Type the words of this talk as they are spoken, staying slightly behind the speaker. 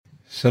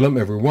Shalom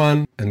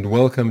everyone, and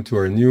welcome to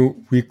our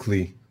new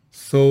weekly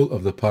Soul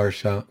of the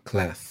Parsha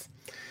class.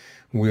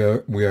 We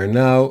are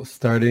now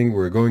starting,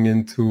 we're going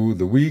into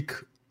the week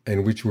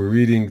in which we're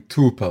reading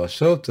two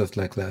parashot, just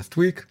like last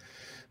week.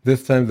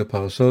 This time the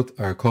parashot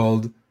are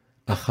called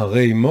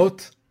Acharei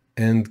Mot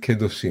and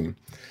Kedoshim.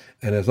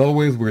 And as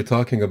always, we're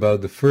talking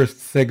about the first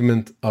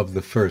segment of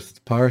the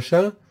first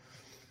parsha.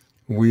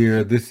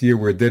 This year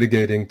we're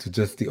dedicating to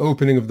just the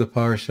opening of the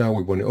parsha.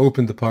 We want to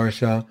open the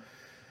parsha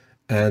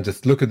and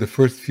just look at the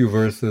first few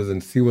verses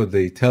and see what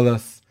they tell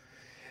us.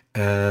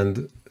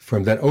 And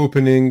from that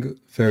opening,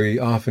 very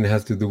often it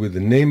has to do with the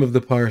name of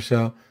the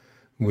parsha.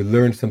 We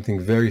learn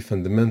something very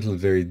fundamental,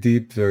 very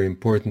deep, very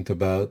important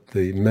about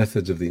the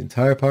message of the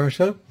entire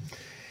parsha.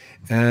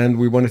 And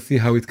we want to see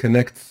how it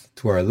connects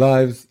to our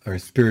lives, our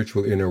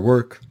spiritual inner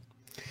work.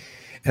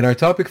 And our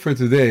topic for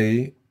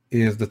today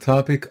is the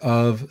topic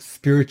of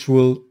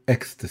spiritual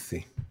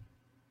ecstasy.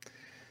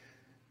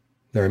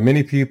 There are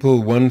many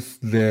people, once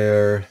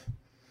their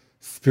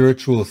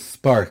spiritual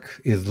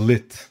spark is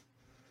lit,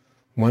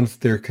 once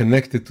they're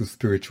connected to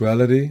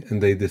spirituality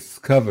and they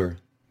discover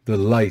the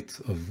light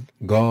of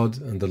God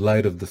and the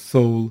light of the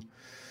soul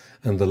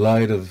and the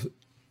light of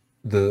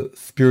the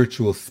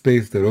spiritual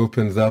space that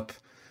opens up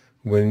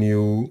when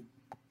you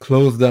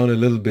close down a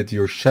little bit,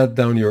 you shut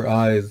down your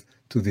eyes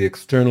to the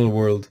external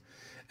world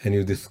and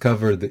you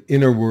discover the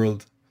inner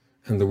world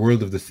and the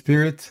world of the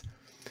spirit,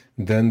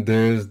 then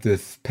there's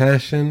this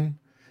passion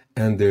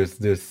and there's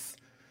this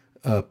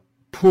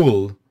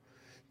pull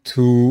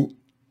to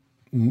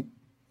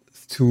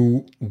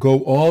go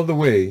all the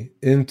way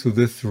into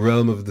this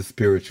realm of the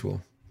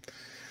spiritual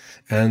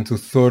and to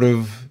sort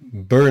of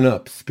burn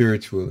up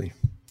spiritually.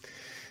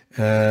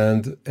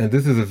 And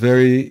this is a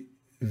very,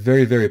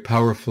 very, very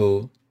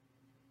powerful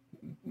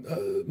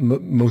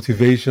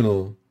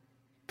motivational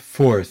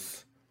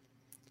force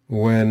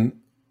when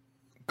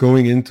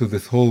going into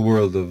this whole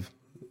world of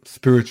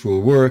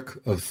spiritual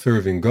work, of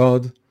serving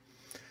God.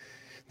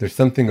 There's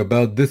something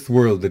about this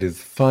world that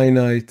is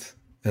finite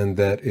and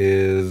that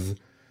is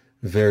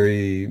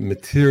very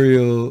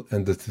material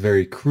and that's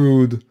very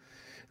crude,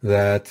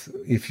 that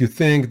if you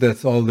think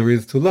that's all there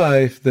is to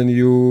life, then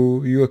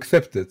you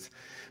accept it.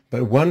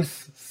 But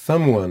once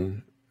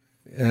someone,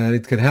 and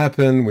it can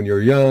happen when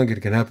you're young,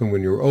 it can happen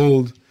when you're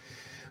old,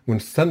 when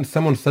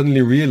someone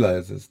suddenly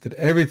realizes that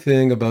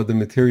everything about the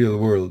material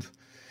world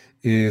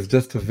is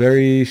just a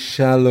very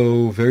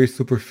shallow, very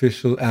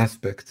superficial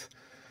aspect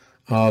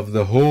of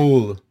the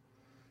whole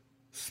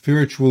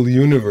spiritual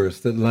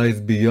universe that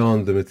lies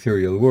beyond the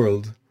material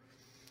world,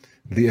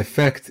 the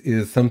effect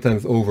is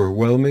sometimes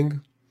overwhelming,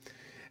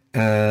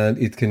 and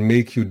it can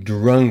make you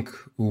drunk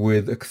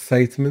with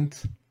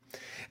excitement,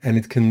 and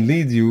it can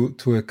lead you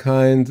to a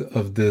kind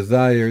of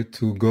desire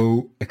to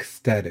go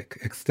ecstatic.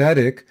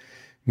 Ecstatic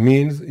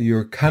means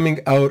you're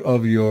coming out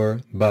of your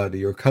body,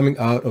 you're coming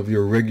out of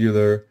your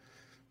regular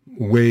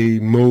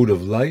mode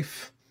of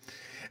life.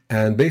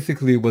 And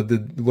basically what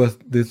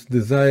this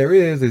desire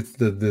is, it's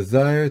the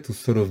desire to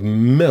sort of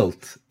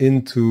melt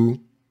into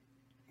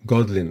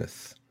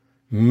godliness,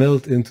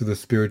 melt into the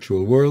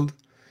spiritual world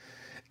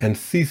and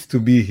cease to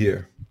be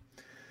here.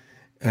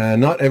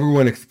 And not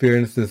everyone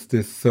experiences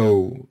this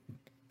so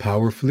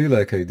powerfully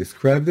like I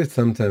described it.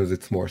 Sometimes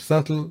it's more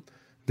subtle.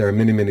 There are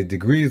many, many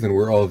degrees and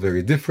we're all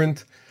very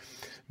different.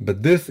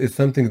 But this is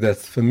something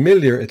that's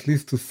familiar, at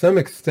least to some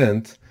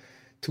extent,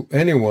 to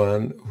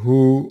anyone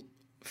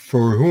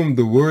for whom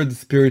the word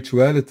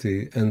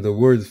spirituality and the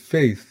word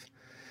faith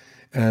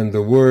and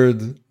the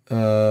word,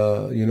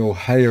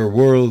 higher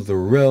worlds or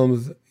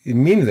realms, it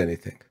means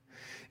anything.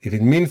 If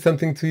it means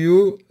something to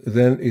you,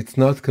 then it's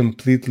not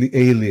completely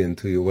alien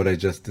to you, what I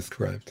just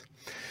described.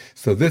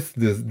 So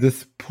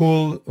this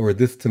pull or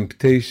this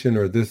temptation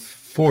or this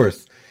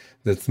force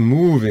that's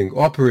moving,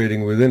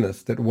 operating within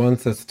us, that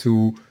wants us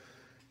to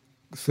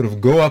sort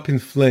of go up in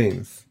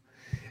flames,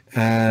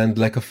 and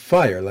like a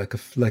fire, like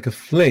a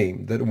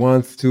flame that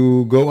wants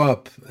to go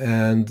up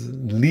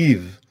and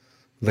leave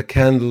the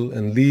candle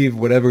and leave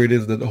whatever it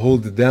is that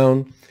holds it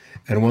down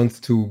and wants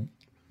to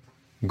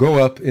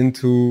go up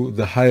into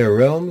the higher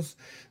realms.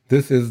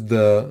 This is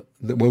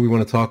what we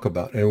want to talk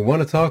about. And we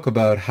want to talk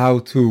about how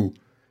to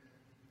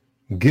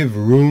give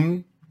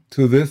room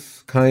to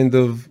this kind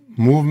of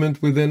movement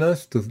within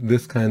us, to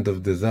this kind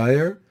of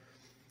desire.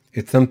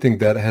 It's something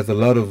that has a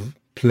lot of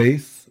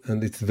place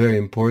and it's very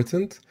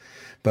important,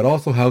 but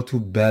also how to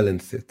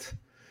balance it,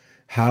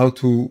 how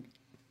to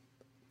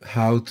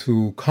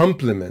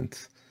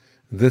complement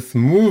this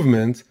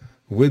movement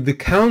with the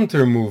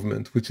counter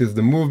movement, which is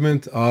the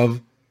movement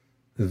of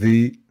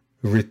the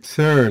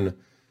return,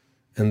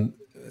 and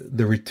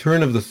the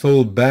return of the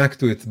soul back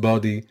to its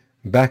body,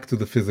 back to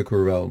the physical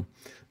realm.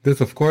 This,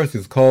 of course,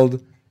 is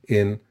called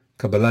in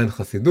Kabbalah and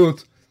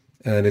Chassidut,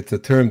 and it's a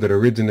term that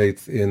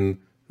originates in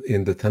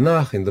the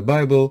Tanakh, in the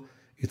Bible.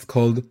 It's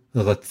called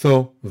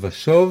Ratzo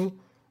Vashov,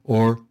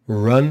 or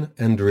run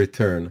and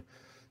return.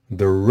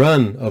 The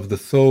run of the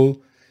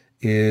soul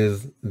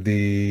is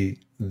the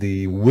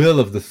will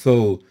of the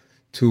soul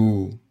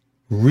to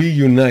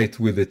reunite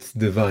with its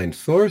divine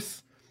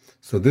source.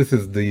 So this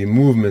is the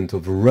movement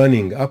of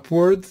running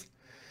upwards.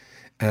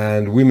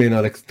 And we may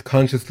not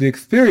consciously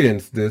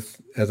experience this.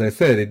 As I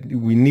said,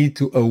 we need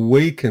to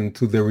awaken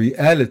to the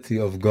reality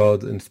of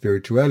God and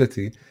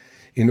spirituality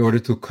in order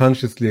to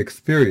consciously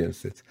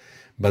experience it.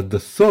 But the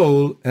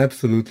soul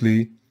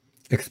absolutely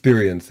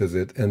experiences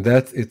it, and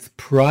that's its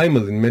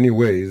primal, in many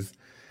ways,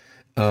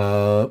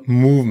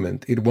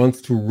 movement. It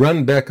wants to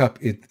run back up.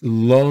 It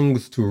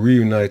longs to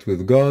reunite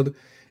with God.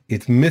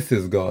 It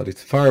misses God.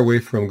 It's far away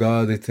from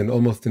God. It's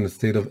almost in a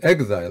state of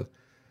exile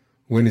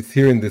when it's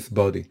here in this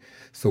body.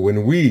 So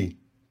when we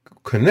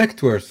connect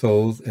to our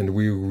souls and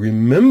we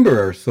remember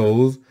our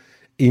souls,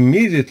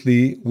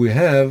 immediately we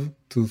have,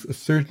 to a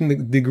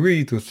certain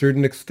degree, to a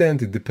certain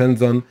extent, it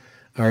depends on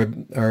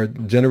our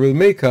general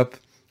makeup,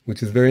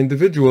 which is very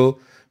individual,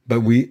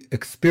 but we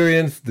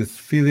experience this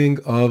feeling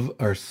of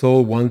our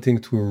soul wanting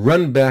to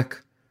run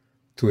back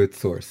to its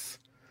source.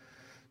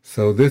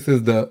 So this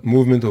is the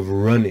movement of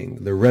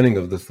running, the running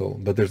of the soul.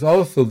 But there's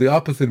also the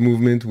opposite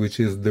movement, which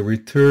is the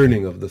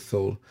returning of the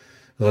soul.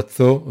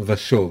 Ratzo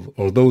vashov.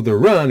 Although the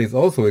run is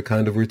also a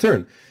kind of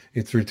return.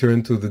 It's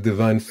return to the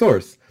divine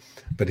source.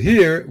 But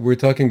here we're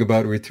talking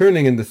about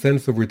returning in the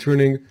sense of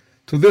returning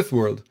to this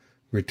world.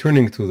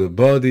 Returning to the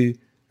body,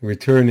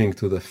 returning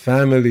to the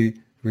family,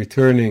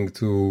 returning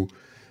to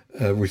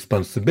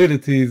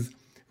responsibilities,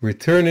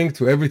 returning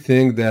to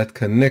everything that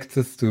connects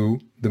us to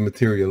the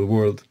material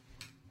world.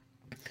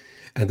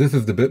 And this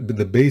is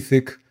the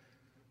basic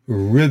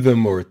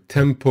rhythm or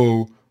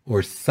tempo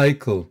or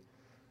cycle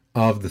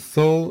of the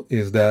soul,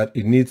 is that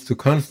it needs to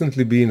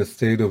constantly be in a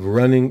state of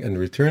running and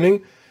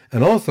returning.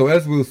 And also,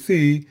 as we'll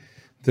see,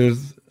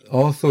 there's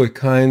also a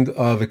kind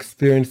of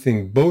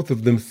experiencing both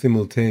of them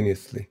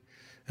simultaneously.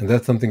 And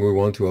that's something we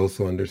want to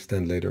also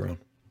understand later on.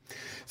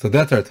 So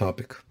that's our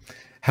topic.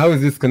 How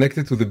is this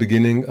connected to the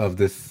beginning of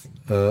this,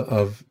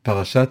 of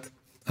Parashat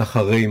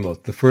Acharei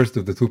Mot, the first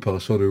of the two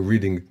parashot we're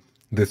reading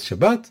this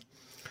Shabbat?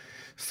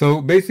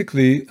 So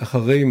basically,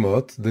 Acharei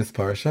Mot, this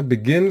parasha,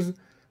 begins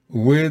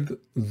with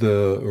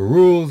the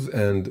rules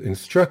and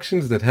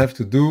instructions that have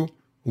to do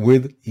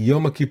with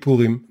Yom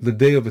Kippurim, the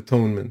Day of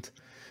Atonement.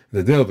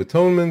 The Day of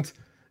Atonement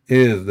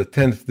is the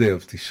 10th day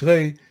of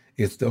Tishrei.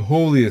 It's the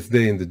holiest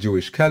day in the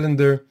Jewish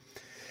calendar.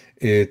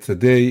 It's a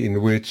day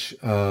in which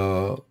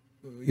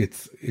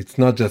it's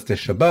not just a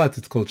Shabbat.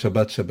 It's called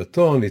Shabbat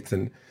Shabbaton.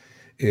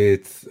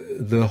 It's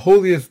the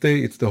holiest day.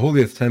 It's the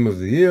holiest time of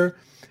the year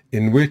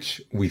in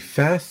which we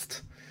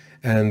fast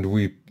and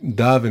we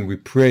daven, we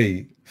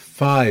pray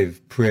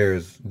 5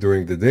 prayers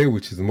during the day,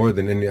 which is more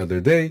than any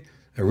other day.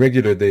 A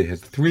regular day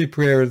has 3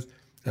 prayers.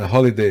 A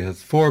holiday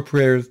has 4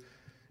 prayers.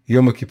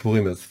 Yom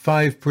Kippurim has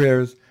 5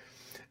 prayers.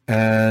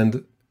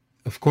 And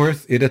of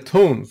course, it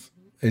atones.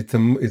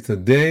 It's a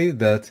day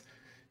that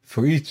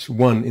for each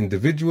one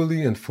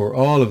individually and for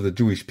all of the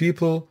Jewish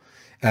people,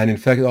 and in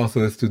fact it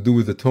also has to do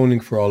with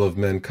atoning for all of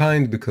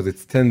mankind, because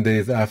it's 10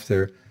 days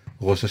after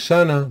Rosh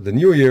Hashanah, the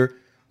New Year,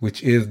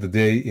 which is the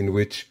day in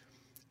which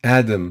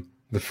Adam,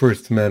 the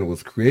first man,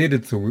 was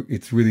created. So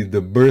it's really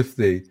the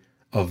birthday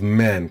of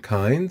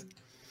mankind.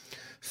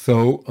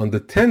 So on the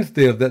 10th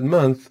day of that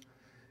month,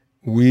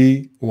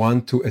 we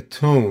want to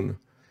atone,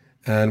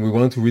 and we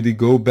want to really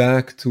go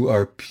back to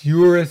our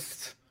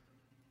purest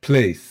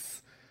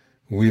place.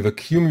 We've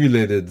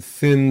accumulated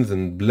sins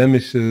and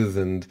blemishes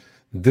and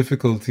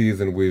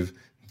difficulties, and we've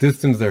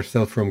distanced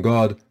ourselves from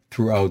God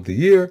throughout the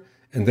year.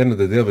 And then on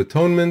the Day of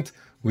Atonement,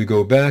 we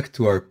go back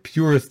to our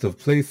purest of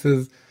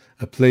places,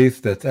 a place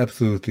that's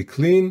absolutely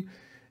clean.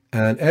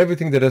 And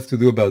everything that has to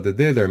do about the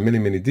day, there are many,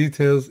 many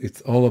details.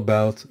 It's all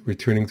about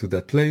returning to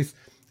that place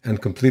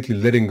and completely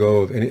letting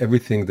go of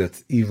everything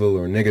that's evil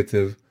or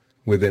negative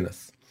within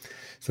us.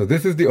 So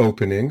this is the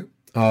opening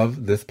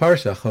of this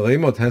parsha. Acharei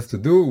Mot has to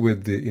do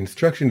with the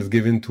instructions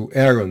given to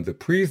Aaron, the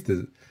priest,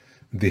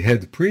 the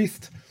head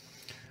priest.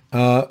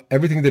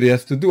 Everything that he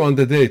has to do on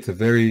the day. It's a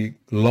very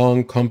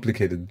long,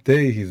 complicated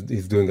day.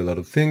 He's doing a lot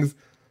of things,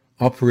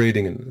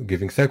 operating and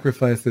giving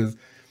sacrifices,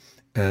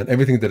 and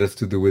everything that has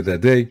to do with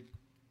that day.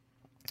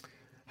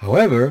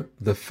 However,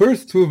 the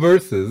first 2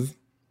 verses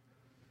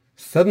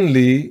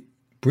suddenly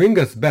bring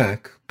us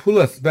back, pull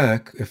us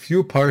back a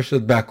few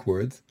parashat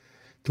backwards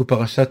to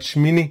Parashat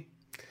Shmini.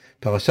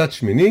 Parashat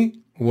Shmini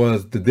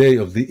was the day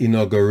of the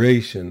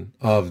inauguration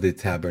of the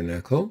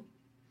tabernacle.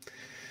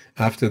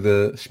 After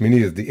the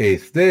Shmini is the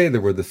 8th day,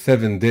 there were the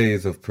 7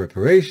 days of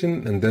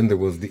preparation, and then there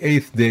was the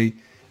 8th day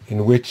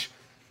in which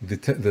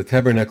the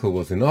tabernacle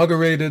was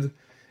inaugurated,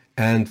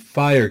 and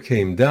fire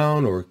came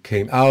down or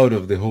came out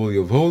of the Holy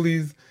of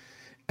Holies,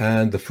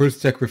 and the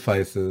first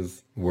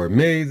sacrifices were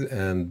made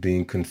and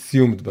being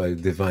consumed by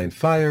divine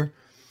fire.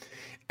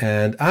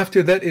 And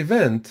after that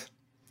event,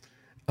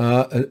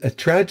 a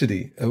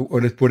tragedy,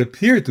 or what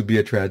appeared to be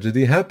a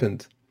tragedy,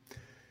 happened.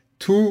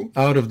 2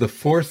 out of the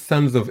 4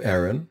 sons of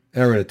Aaron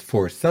had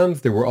 4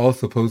 sons. They were all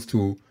supposed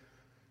to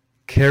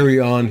carry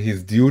on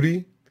his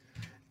duty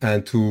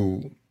and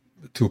to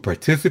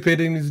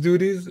participate in his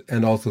duties,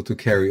 and also to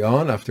carry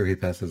on after he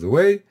passes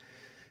away.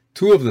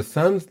 two of the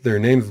sons, their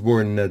names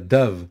were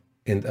Nadav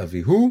and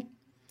Avihu.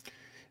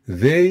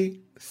 They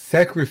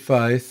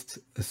sacrificed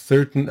a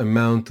certain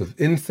amount of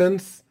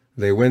incense.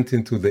 They went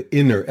into the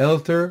inner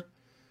altar.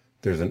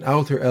 There's an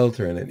outer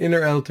altar and an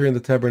inner altar in the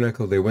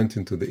tabernacle. They went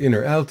into the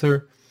inner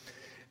altar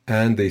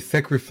and they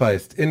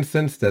sacrificed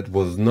incense that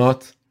was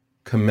not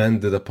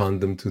commanded upon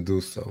them to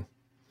do so.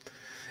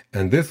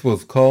 And this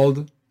was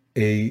called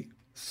a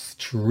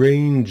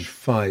strange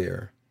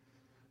fire.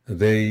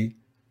 They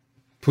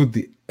put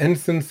the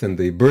incense and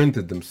they burnt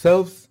it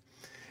themselves.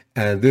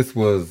 And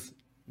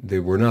they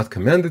were not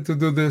commanded to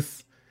do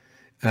this.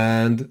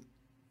 And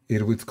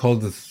it was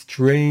called a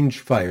strange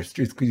fire.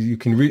 You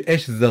can read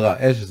Esh Zara.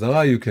 Esh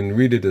Zara, you can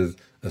read it as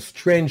a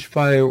strange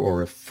fire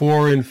or a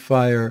foreign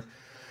fire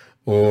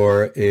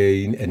or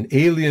an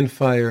alien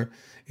fire.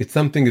 It's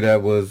something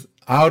that was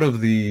out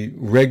of the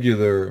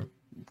regular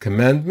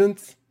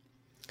commandments.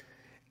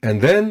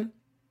 And then,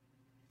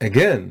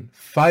 again,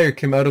 fire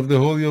came out of the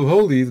Holy of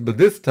Holies, but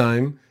this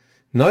time,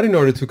 not in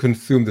order to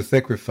consume the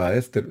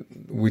sacrifice,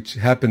 which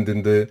happened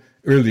in the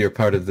earlier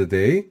part of the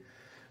day,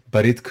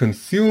 but it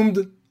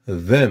consumed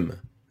them.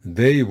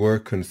 They were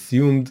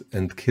consumed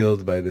and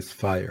killed by this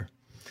fire.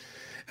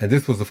 And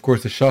this was, of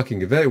course, a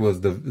shocking event. It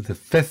was the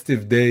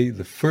festive day.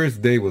 The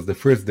first day was the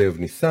first day of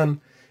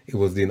Nisan. It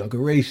was the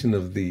inauguration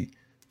of the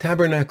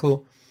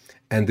tabernacle.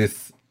 And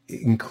this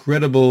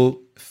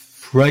incredible,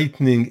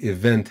 frightening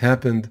event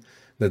happened,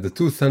 that the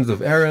two sons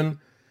of Aaron,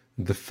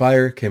 the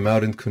fire came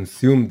out and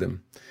consumed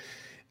them.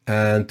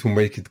 And to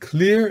make it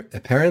clear,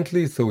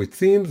 apparently, so it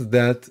seems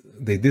that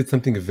they did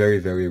something very,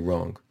 very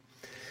wrong.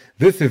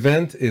 This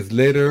event is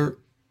later,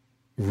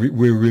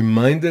 we're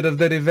reminded of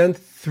that event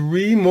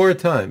 3 more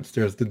times.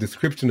 There's the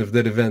description of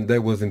that event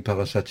that was in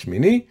Parashat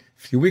Shmini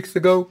a few weeks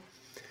ago.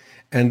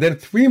 And then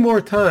 3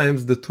 more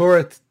times the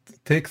Torah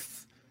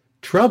takes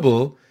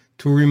trouble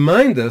to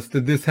remind us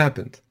that this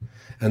happened.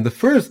 And the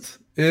first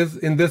is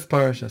in this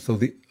parasha. So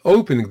the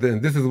opening,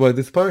 and this is why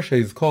this parasha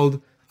is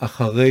called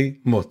Acharei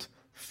Mot,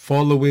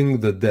 following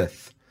the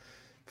death.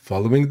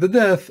 Following the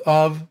death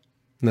of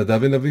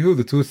Nadav and Avihu,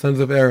 the two sons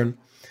of Aaron.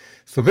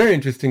 So very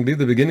interestingly,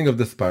 the beginning of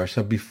this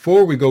parasha,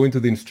 before we go into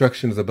the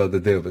instructions about the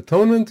Day of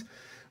Atonement,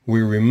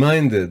 we're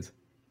reminded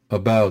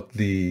about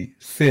the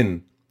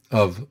sin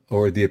of,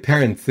 or the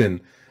apparent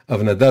sin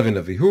of Nadav and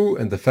Avihu,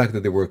 and the fact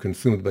that they were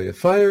consumed by a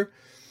fire.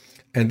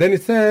 And then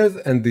it says,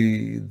 and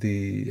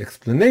the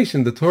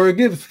explanation the Torah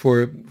gives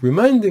for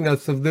reminding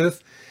us of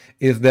this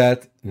is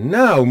that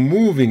now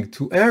moving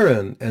to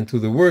Aaron and to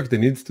the work that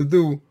needs to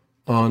do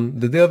on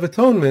the Day of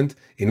Atonement,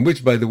 in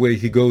which, by the way,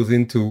 he goes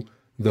into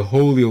the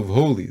Holy of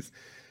Holies.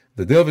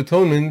 The Day of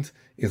Atonement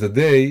is a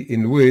day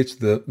in which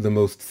the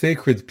most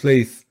sacred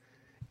place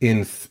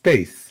in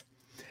space,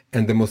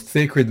 and the most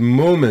sacred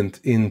moment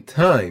in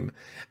time,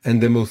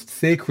 and the most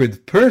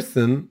sacred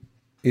person,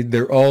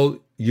 they're all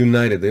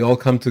united. They all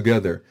come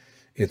together.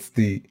 It's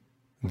the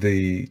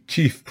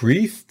chief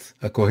priest,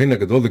 a Kohen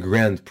HaGadol, the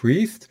grand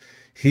priest.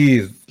 He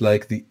is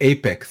like the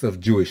apex of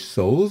Jewish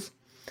souls.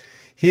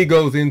 He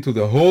goes into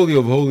the Holy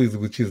of Holies,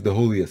 which is the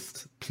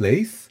holiest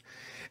place,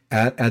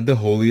 at the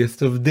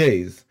holiest of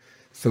days.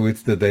 So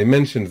it's the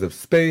dimensions of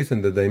space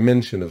and the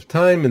dimension of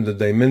time and the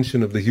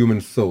dimension of the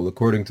human soul.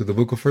 According to the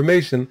Book of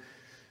Formation,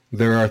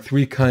 there are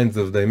 3 kinds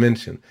of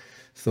dimension.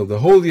 So the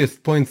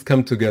holiest points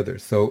come together.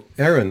 So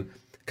Aaron,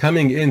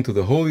 coming into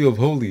the Holy of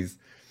Holies,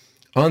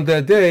 on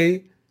that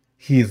day,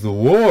 he's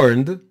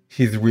warned,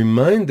 he's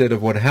reminded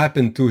of what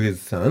happened to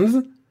his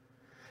sons,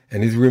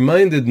 and he's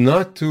reminded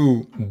not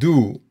to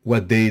do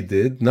what they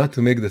did, not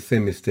to make the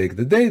same mistake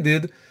that they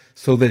did,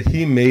 so that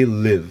he may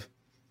live.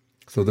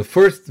 So the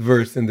first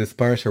verse in this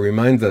parasha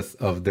reminds us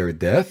of their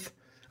death,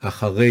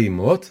 Acharei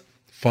Mot,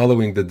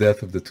 following the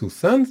death of the two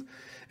sons,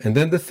 and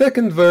then the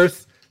second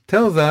verse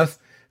tells us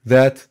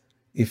that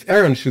if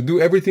Aaron should do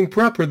everything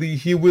properly,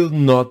 he will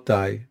not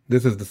die.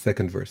 This is the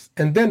second verse.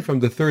 And then from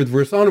the third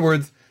verse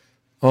onwards,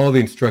 all the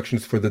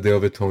instructions for the Day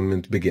of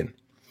Atonement begin.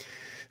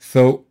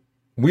 So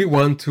we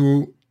want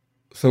to,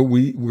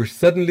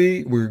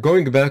 we're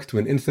going back to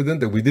an incident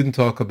that we didn't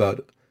talk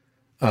about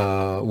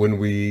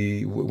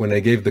when I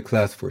gave the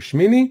class for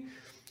Shmini,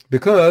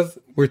 because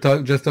we're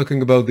just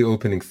talking about the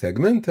opening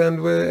segment, and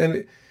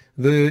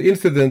the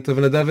incident of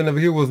Nadav and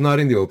Avihu was not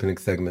in the opening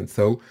segment.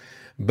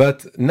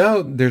 But now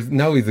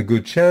is a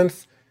good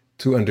chance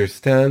to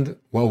understand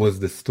what was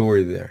the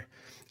story there,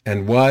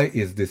 and why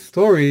is this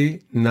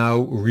story now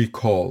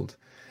recalled,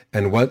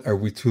 and what are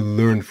we to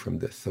learn from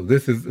this. So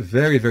this is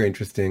very, very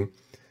interesting,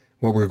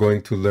 what we're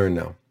going to learn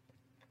now.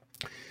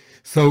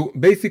 So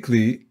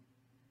basically,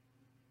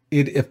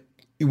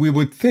 we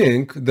would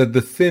think that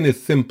the sin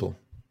is simple,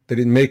 that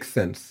it makes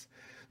sense,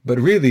 but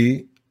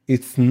really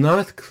it's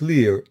not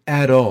clear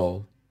at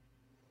all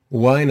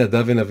why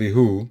Nadav and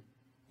Avihu,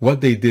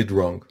 what they did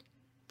wrong.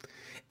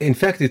 In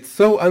fact, it's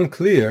so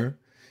unclear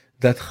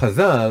that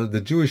Chazal,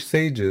 the Jewish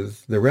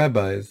sages, the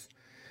rabbis,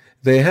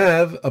 they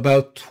have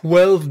about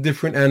 12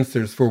 different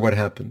answers for what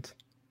happened.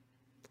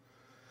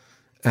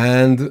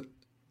 And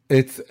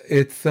it's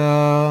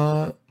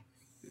a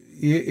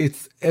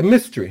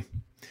mystery.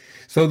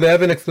 So they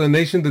have an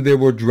explanation that they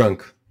were drunk.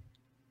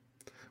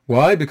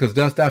 Why? Because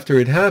just after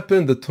it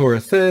happened, the Torah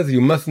says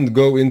you mustn't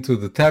go into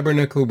the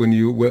tabernacle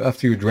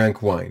after you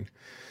drank wine.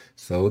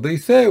 So they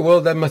say, well,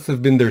 that must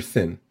have been their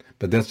sin.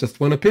 But that's just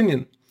one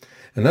opinion.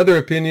 Another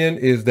opinion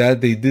is that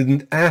they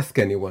didn't ask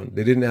anyone.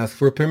 They didn't ask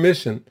for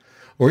permission.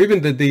 Or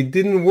even that they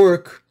didn't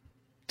work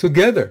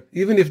together.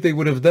 Even if they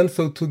would have done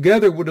so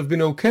together, would have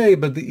been okay,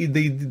 but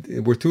they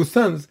were two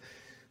sons.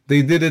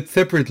 They did it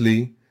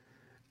separately,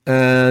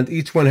 and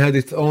each one had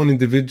its own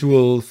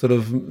individual sort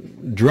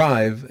of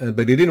drive,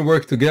 but they didn't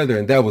work together,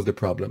 and that was the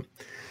problem.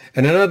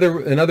 And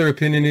another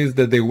opinion is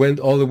that they went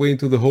all the way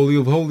into the Holy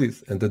of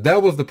Holies, and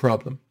that was the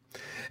problem.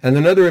 And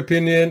another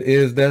opinion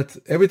is that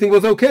everything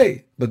was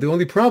okay, but the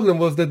only problem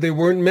was that they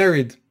weren't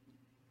married.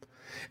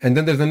 And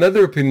then there's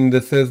another opinion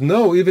that says,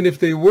 no, even if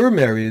they were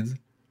married,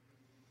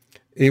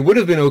 it would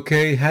have been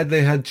okay had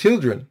they had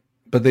children,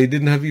 but they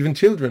didn't have even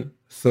children.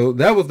 So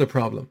that was the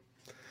problem.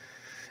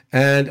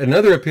 And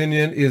another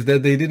opinion is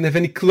that they didn't have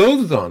any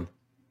clothes on,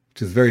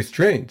 which is very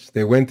strange.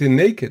 They went in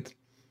naked.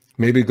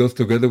 Maybe it goes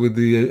together with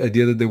the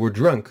idea that they were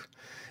drunk.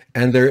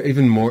 And there are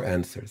even more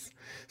answers.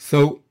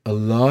 So a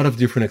lot of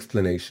different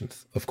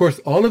explanations. Of course,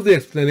 all of the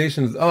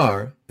explanations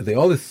they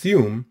all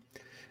assume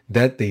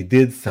that they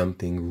did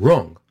something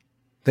wrong,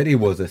 that it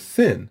was a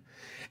sin,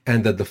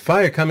 and that the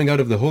fire coming out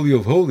of the Holy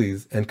of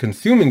Holies and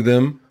consuming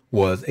them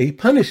was a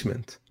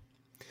punishment.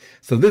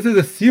 So this is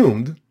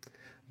assumed,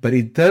 but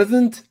it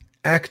doesn't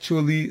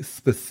actually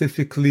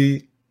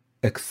specifically,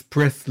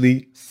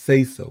 expressly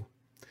say so.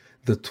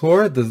 The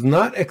Torah does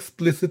not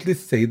explicitly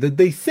say that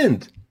they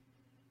sinned.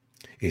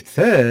 It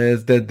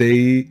says that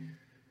they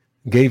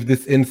gave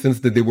this instance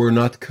that they were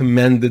not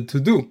commanded to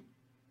do,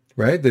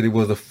 right? That it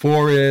was a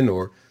foreign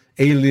or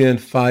alien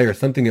fire,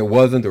 something it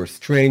wasn't, or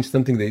strange,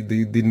 something they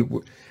didn't,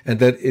 and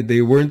that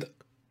they weren't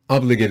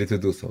obligated to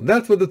do so.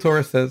 That's what the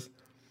Torah says.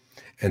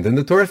 And then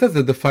the Torah says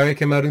that the fire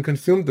came out and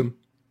consumed them.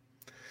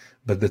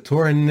 But the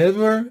Torah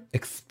never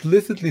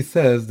explicitly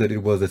says that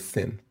it was a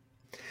sin.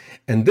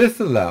 And this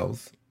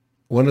allows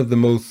one of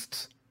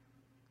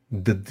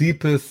the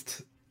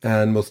deepest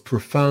and most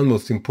profound,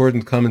 most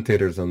important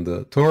commentators on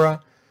the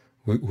Torah,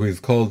 who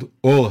is called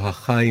Or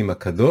HaChaim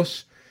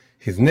HaKadosh.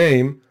 His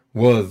name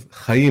was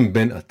Chaim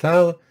ben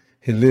Attar.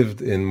 He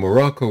lived in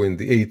Morocco in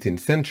the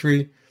 18th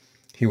century.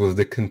 He was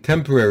the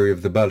contemporary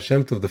of the Baal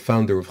Shem Tov, the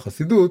founder of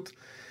Chassidut.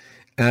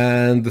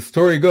 And the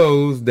story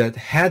goes that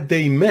had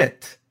they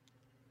met,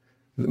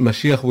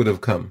 Mashiach would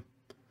have come.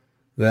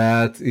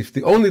 That if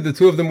only the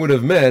two of them would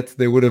have met,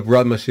 they would have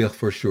brought Mashiach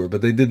for sure,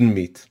 but they didn't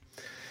meet.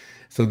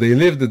 So they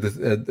lived at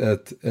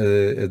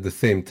the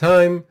same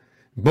time.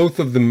 Both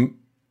of them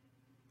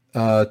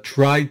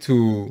tried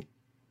to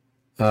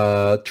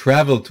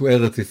travel to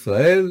Eretz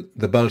Israel.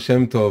 The Baal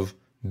Shem Tov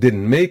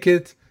didn't make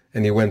it,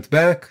 and he went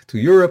back to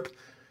Europe.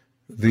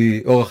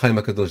 The Or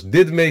HaChaim HaKadosh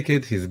did make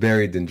it. He's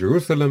buried in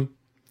Jerusalem.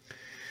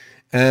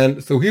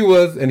 And so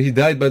he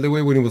died, by the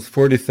way, when he was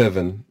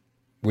 47,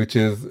 which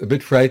is a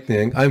bit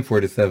frightening. I'm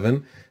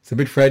 47. It's a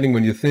bit frightening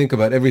when you think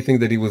about everything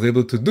that he was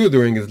able to do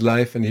during his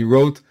life, and he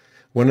wrote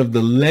one of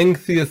the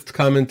lengthiest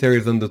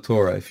commentaries on the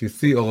Torah. If you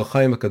see Or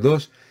HaChaim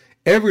HaKadosh,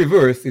 every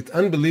verse, it's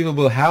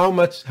unbelievable how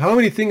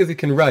many things he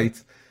can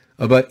write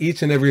about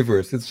each and every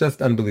verse. It's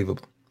just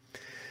unbelievable.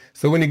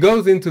 So when he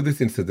goes into this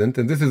incident,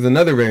 and this is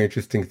another very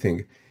interesting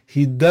thing,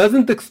 he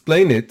doesn't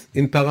explain it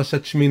in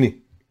Parashat Shmini.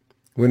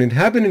 When it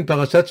happened in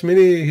Parashat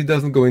Shmini, he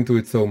doesn't go into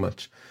it so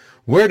much.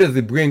 Where does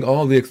he bring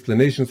all the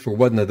explanations for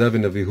what Nadav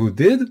and Avihu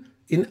did?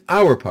 In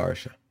our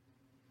parasha,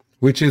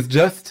 which is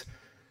just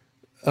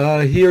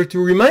here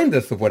to remind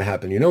us of what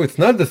happened. It's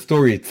not the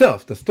story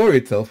itself. The story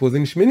itself was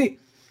in Shmini.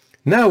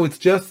 Now it's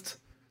just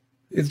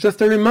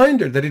a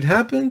reminder that it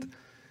happened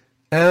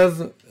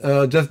as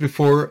just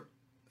before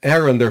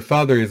Aaron, their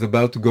father, is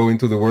about to go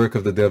into the work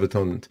of the Day of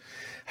Atonement.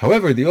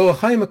 However, the Or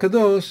HaChaim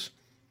HaKadosh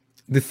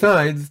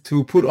decides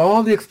to put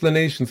all the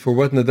explanations for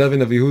what Nadav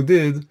and Avihu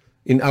did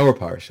in our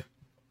parasha.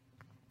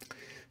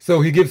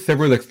 So he gives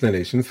several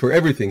explanations for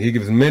everything. He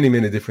gives many,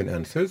 many different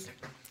answers.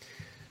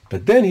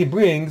 But then he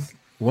brings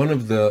one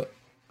of the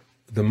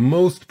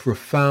most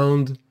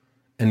profound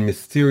and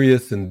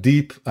mysterious and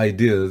deep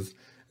ideas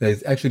that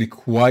is actually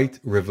quite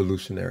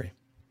revolutionary.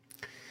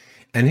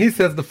 And he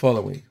says the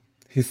following.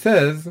 He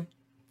says,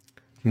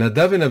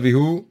 Nadav and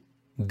Avihu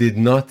did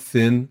not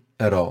sin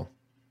at all.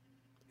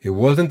 It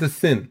wasn't a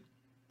sin.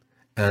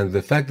 And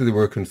the fact that they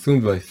were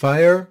consumed by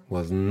fire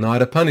was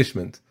not a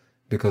punishment,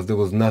 because there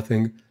was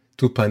nothing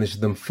to punish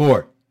them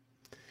for.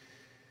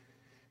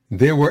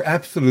 They were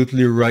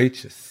absolutely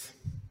righteous.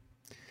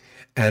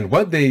 And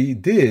what they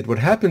did, what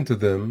happened to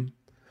them,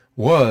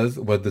 was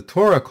what the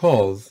Torah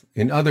calls,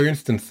 in other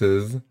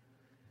instances,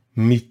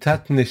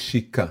 mitat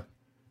neshika,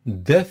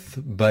 death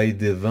by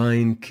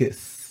divine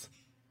kiss.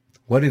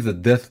 What is a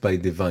death by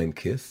divine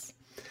kiss?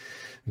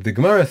 The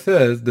Gemara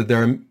says that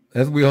there are,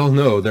 as we all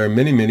know, there are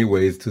many, many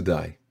ways to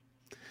die,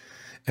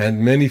 and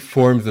many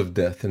forms of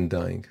death and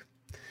dying.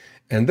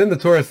 And then the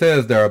Torah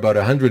says there are about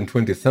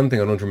 120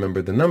 something, I don't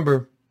remember the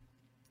number.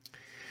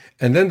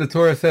 And then the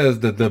Torah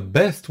says that the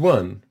best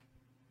one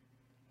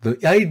The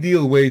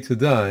ideal way to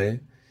die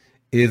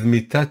is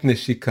mitat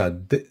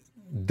neshika,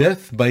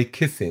 death by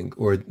kissing,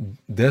 or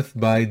death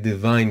by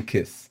divine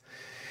kiss.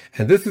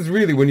 And this is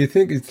really, when you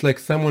think, it's like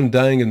someone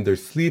dying in their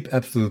sleep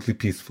absolutely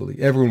peacefully.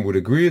 Everyone would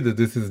agree that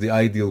this is the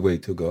ideal way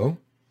to go.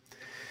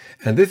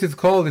 And this is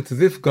called, it's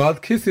as if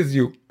God kisses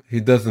you. He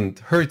doesn't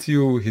hurt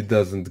you, he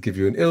doesn't give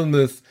you an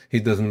illness,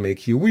 he doesn't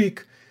make you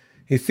weak.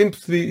 He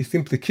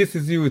simply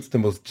kisses you. It's the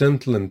most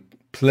gentle and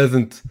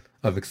pleasant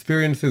of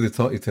experiences.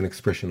 It's an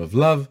expression of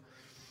love.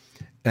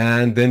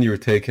 And then you're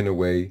taken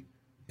away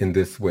in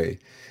this way.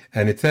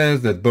 And it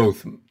says that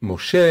both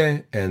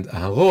Moshe and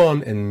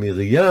Aaron and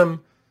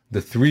Miriam,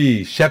 the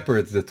three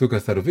shepherds that took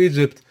us out of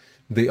Egypt,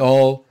 they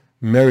all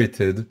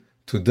merited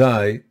to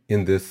die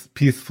in this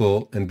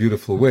peaceful and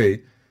beautiful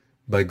way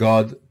by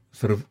God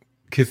sort of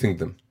kissing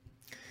them.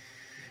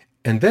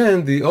 And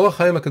then the Or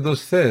HaChaim HaKadosh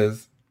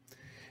says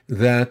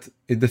that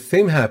the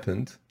same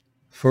happened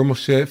for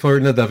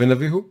Nadav and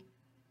Avihu.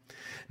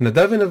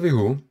 Nadav and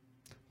Avihu,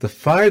 the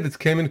fire that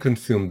came and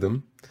consumed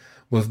them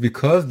was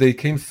because they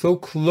came so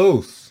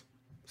close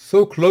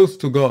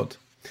to God.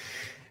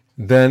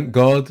 Then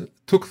God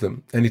took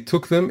them, and He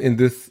took them in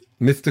this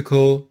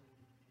mystical,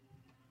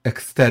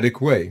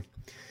 ecstatic way.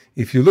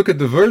 If you look at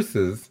the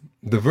verses,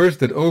 the verse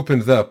that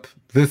opens up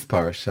this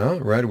parasha,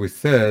 right, we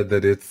said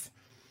that it's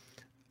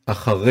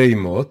Acharei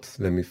Mot.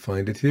 Let me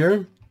find it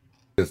here.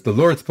 Yes, the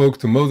Lord spoke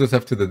to Moses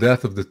after the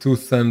death of the two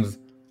sons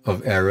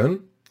of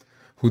Aaron,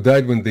 who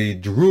died when they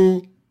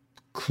drew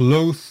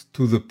close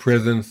to the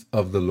presence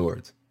of the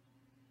Lord.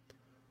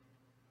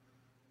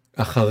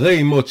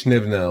 Acharei Mot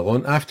Shnei Bnei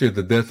Aaron, after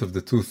the death of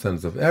the two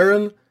sons of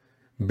Aaron,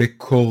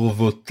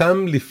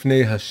 Bekorvotam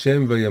lifnei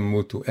Hashem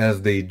vayamutu,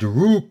 as they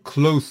drew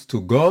close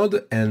to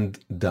God and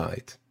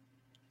died.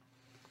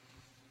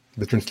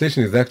 The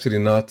translation is actually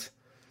not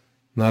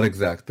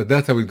exact, but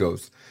that's how it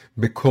goes.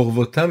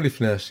 Bekorvotam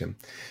lifnei Hashem.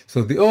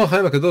 So the Or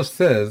HaChaim HaKadosh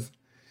says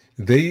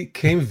they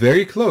came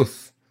very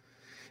close.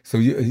 So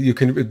you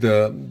can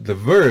the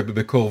verb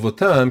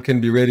bekorvotam can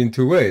be read in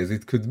two ways.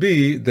 It could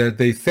be that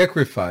they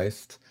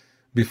sacrificed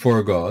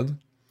before God.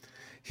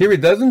 Here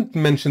it doesn't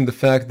mention the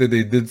fact that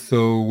they did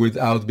so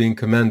without being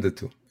commanded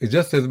to. It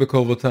just says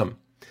bekorvotam.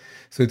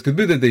 So it could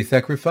be that they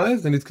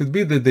sacrificed, and it could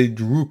be that they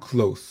drew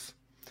close.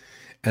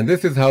 And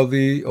this is how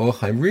the Or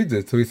HaChaim reads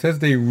it. So he says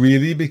they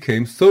really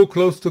became so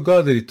close to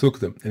God that He took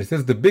them. And he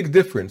says the big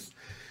difference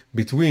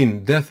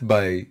between death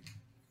by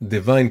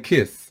divine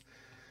kiss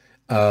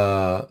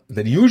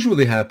that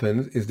usually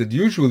happens is that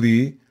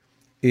usually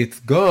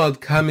it's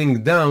God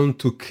coming down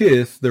to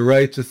kiss the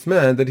righteous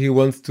man that He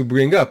wants to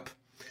bring up.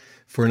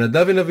 For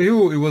Nadav and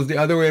Avihu, it was the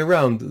other way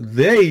around.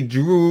 They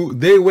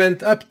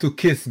went up to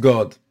kiss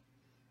God.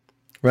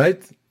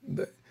 Right?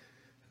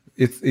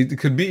 It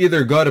could be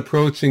either God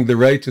approaching the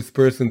righteous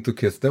person to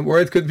kiss them, or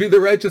it could be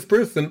the righteous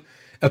person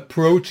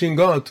approaching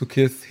God to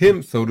kiss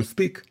him, so to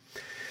speak.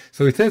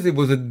 So it says it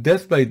was a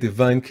death by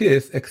divine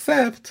kiss,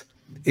 except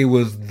it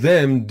was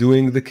them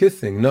doing the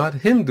kissing, not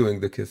him doing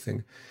the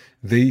kissing.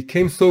 They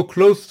came so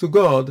close to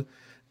God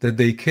that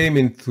they came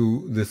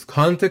into this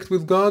contact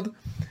with God,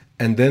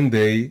 and then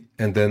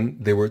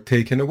they were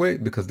taken away,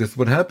 because this is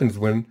what happens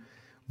when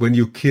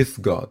you kiss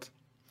God.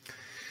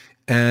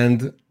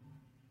 And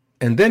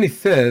then he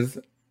says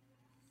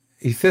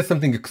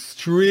something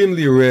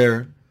extremely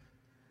rare,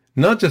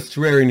 not just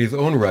rare in his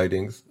own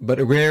writings, but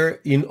rare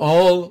in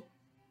all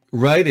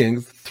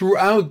writings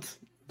throughout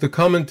the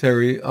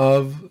commentary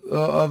of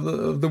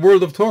the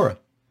world of Torah.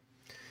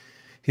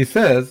 He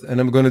says,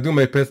 and I'm going to do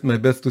my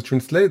best to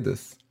translate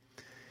this.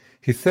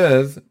 He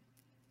says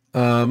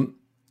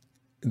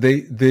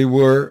they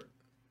were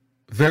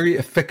very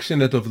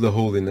affectionate of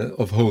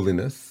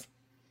holiness,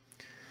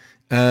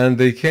 and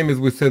they came, as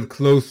we said,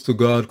 close to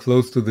God,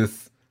 close to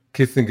this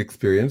kissing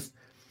experience.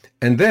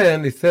 And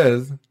then he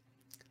says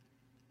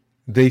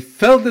they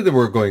felt that they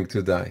were going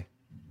to die.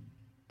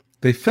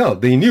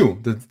 They knew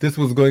that this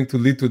was going to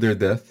lead to their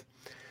death,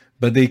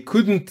 but they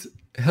couldn't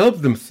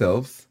help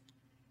themselves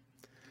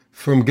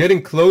from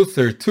getting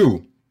closer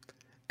to.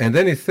 And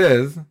then he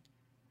says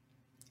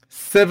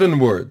 7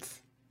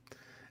 words.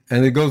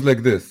 And it goes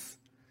like this: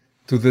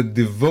 to the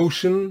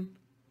devotion,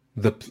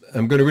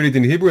 I'm going to read it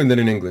in Hebrew and then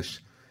in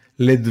English.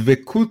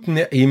 לדבקות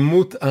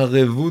נעימות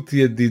ערבות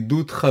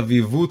ידידות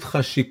חביבות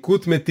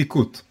חשיקות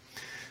מתיקות.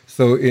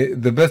 So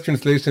the best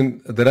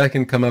translation that I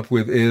can come up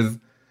with is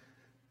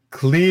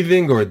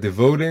cleaving or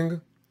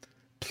devoting,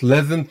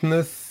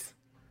 pleasantness,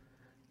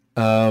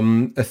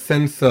 a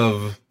sense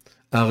of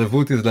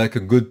arevut is like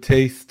a good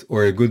taste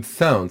or a good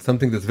sound,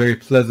 something that's very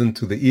pleasant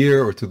to the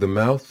ear or to the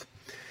mouth.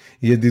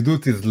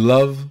 Yedidut is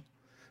love.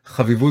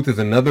 Chavivut is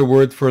another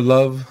word for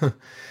love.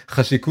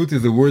 Chashikut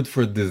is a word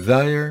for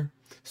desire.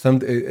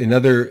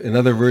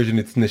 Another version,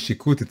 it's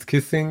neshikut, it's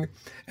kissing.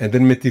 And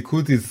then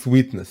metikut is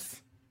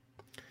sweetness.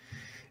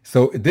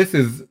 So this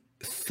is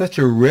such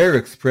a rare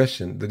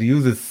expression that he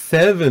uses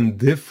 7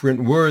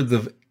 different words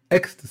of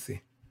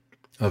ecstasy,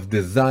 of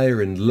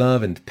desire and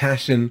love and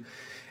passion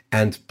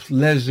and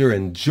pleasure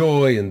and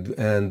joy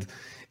and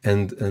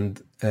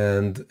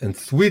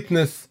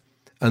sweetness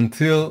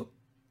until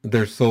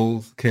their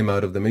souls came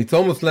out of them. It's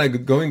almost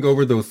like going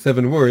over those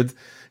 7 words.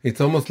 It's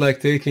almost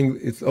like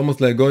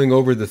going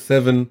over the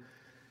 7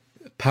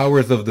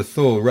 powers of the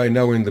soul. Right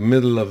now we're in the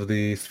middle of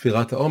the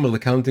Sfirat HaOmer, the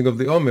counting of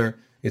the Omer.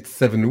 It's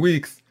 7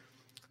 weeks,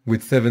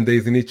 with 7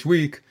 days in each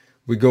week.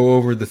 We go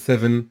over the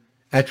 7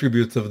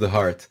 attributes of the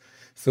heart.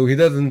 So he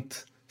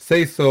doesn't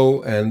say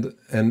so, and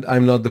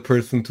I'm not the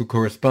person to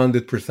correspond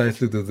it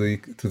precisely to the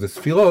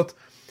Sfirot,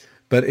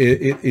 but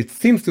it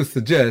seems to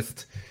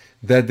suggest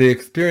that they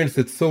experienced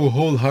it so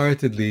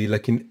wholeheartedly,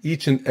 like in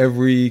each and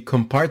every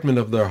compartment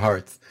of their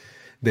hearts.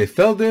 They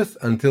felt this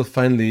until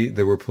finally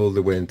they were pulled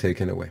away and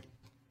taken away.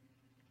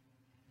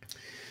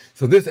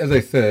 So this, as I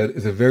said,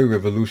 is a very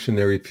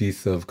revolutionary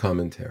piece of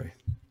commentary.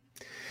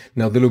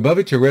 Now the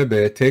Lubavitcher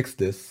Rebbe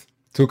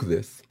took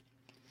this,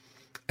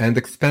 and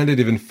expanded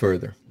even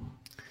further.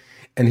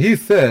 And he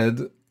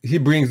said, he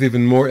brings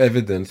even more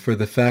evidence for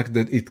the fact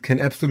that it can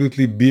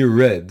absolutely be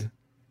read,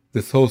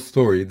 this whole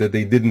story, that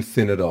they didn't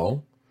sin at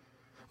all.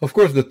 Of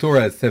course, the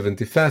Torah has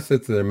 70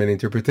 facets, there are many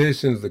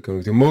interpretations,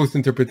 according to most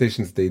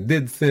interpretations they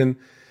did sin,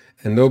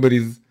 and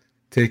nobody's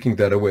taking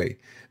that away.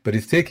 But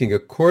he's taking,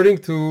 according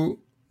to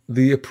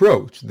the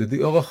approach that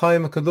the Or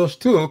HaChaim HaKadosh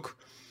took,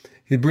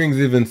 he brings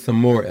even some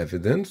more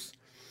evidence,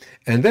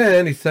 and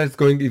then he starts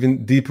going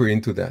even deeper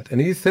into that. And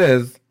he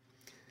says,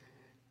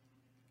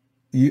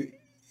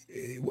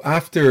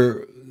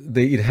 after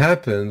it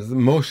happens,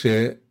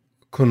 Moshe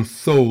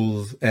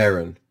consoles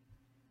Aaron.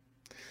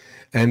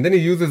 And then he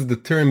uses the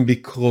term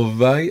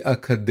Bikrovai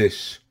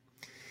Akadesh.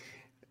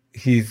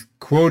 He's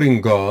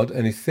quoting God,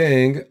 and he's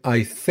saying,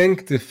 I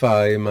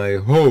sanctify my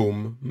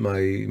home,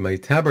 my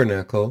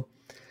tabernacle,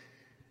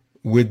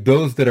 with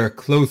those that are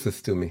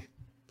closest to me.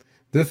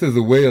 This is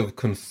a way of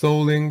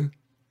consoling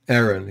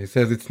Aaron. He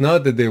says it's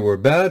not that they were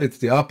bad, it's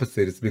the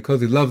opposite. It's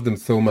because he loved them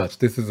so much.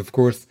 This is, of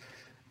course,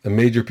 a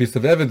major piece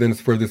of evidence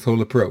for this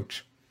whole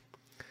approach.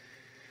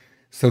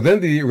 So then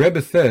the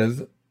Rebbe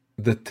says,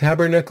 the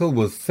tabernacle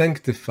was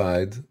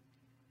sanctified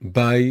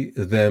by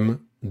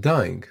them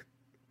dying.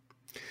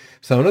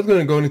 So I'm not going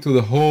to go into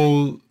the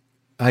whole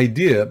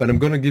idea, but I'm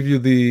going to give you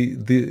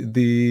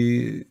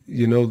the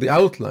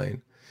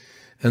outline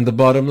and the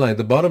bottom line.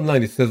 The bottom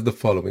line, it says the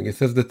following. It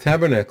says the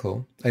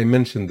tabernacle, I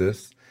mentioned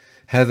this,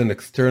 has an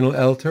external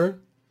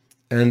altar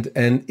and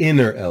an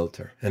inner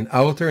altar, an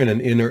outer and an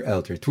inner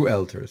altar, 2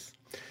 altars.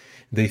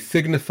 They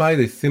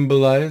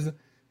symbolize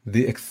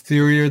the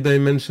exterior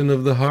dimension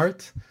of the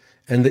heart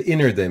and the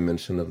inner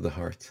dimension of the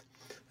heart.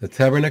 The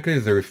tabernacle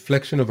is a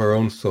reflection of our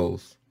own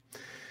souls.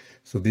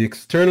 So the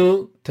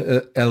external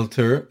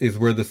altar is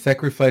where the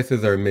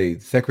sacrifices are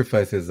made.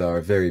 Sacrifices are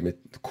very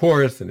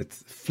coarse, and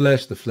it's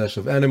flesh, the flesh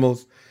of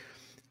animals,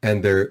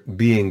 and they're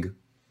being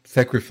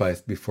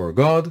sacrificed before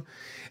God.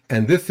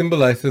 And this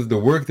symbolizes the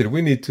work that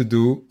we need to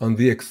do on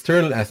the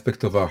external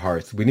aspect of our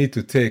hearts. We need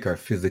to take our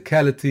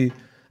physicality,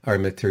 our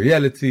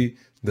materiality,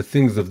 the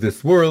things of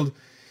this world,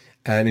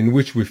 and in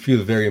which we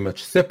feel very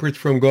much separate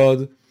from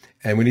God,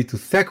 and we need to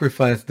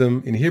sacrifice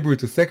them. In Hebrew,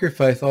 to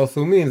sacrifice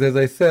also means, as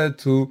I said,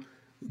 to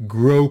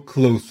grow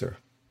closer.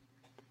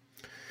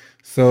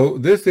 So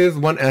this is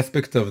one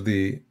aspect of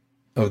the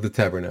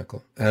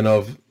tabernacle and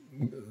of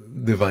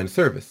divine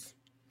service.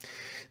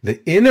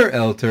 The inner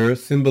altar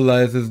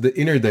symbolizes the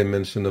inner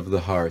dimension of the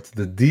heart,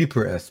 the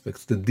deeper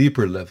aspects, the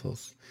deeper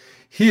levels.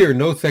 Here,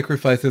 no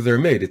sacrifices are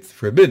made. It's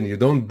forbidden. You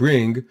don't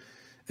bring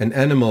an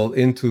animal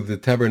into the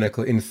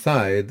tabernacle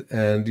inside,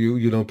 and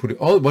you don't put it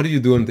all. What do you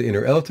do in the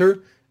inner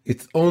altar?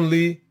 It's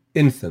only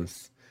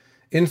incense.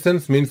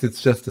 Incense means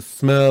it's just a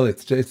smell.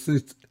 It's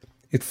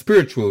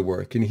spiritual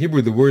work. In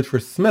Hebrew, the word for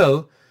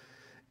smell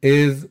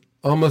is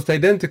almost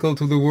identical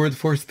to the word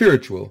for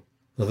spiritual.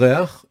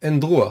 Reach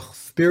and ruach.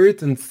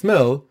 Spirit and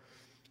smell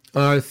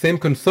are same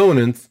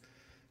consonants,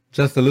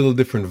 just a little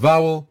different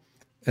vowel,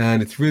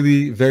 and it's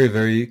really very,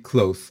 very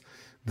close.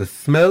 The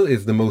smell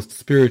is the most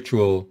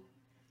spiritual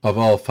of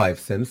all 5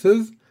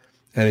 senses,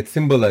 and it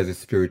symbolizes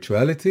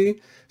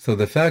spirituality. So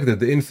the fact that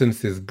the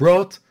incense is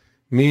brought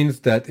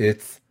means that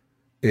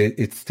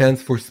it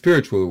stands for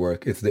spiritual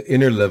work. It's the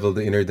inner level,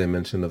 the inner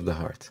dimension of the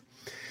heart.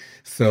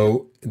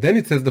 So then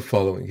it says the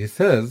following. He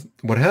says,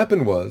 what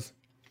happened was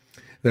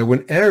that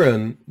when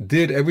Aaron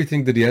did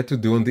everything that he had to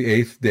do on the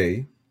 8th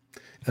day,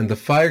 and the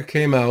fire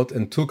came out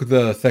and took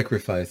the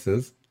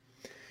sacrifices,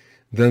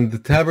 then the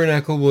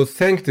tabernacle was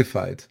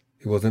sanctified.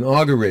 It was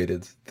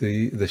inaugurated.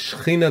 The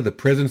Shekhinah, the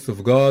presence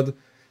of God,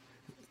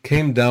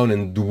 came down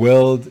and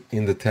dwelled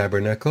in the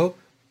tabernacle,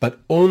 but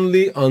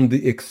only on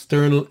the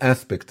external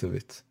aspect of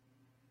it.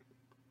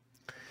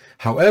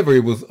 However,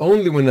 it was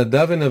only when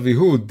Nadav and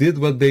Avihu did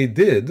what they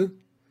did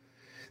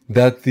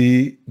that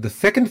the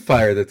second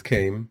fire that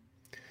came,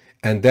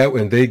 and that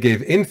when they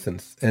gave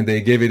incense, and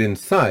they gave it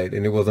inside,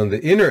 and it was on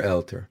the inner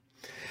altar,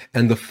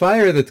 and the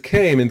fire that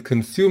came and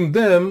consumed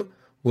them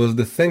was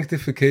the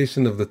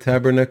sanctification of the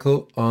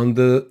tabernacle on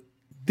the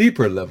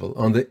deeper level,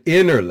 on the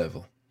inner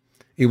level.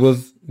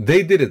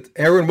 They did it.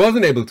 Aaron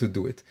wasn't able to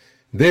do it.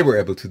 They were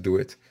able to do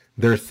it,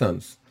 their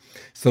sons.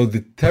 So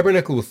the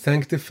tabernacle was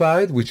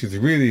sanctified, which is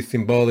really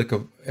symbolic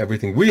of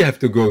everything we have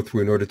to go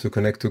through in order to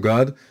connect to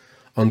God,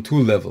 on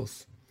two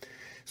levels.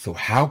 So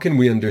how can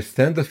we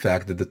understand the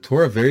fact that the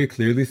Torah very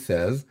clearly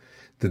says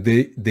that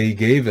they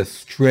gave a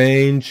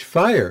strange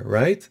fire,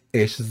 right?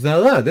 Esh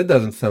zara, that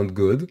doesn't sound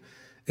good.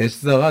 Esh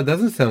zara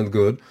doesn't sound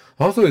good.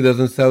 Also, it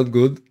doesn't sound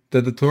good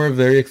that the Torah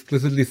very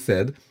explicitly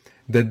said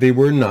that they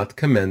were not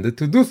commanded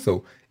to do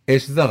so.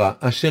 Esh zara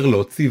asher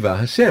lo tziva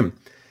Hashem.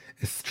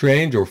 A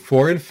strange or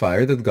foreign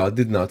fire that God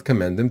did not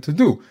command them to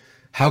do.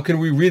 How can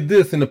we read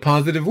this in a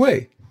positive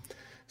way?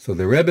 So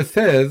the Rebbe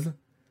says,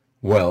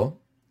 well,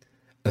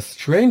 a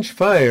strange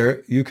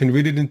fire, you can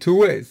read it in two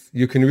ways.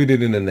 You can read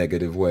it in a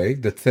negative way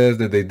that says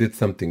that they did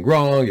something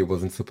wrong, it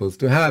wasn't supposed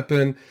to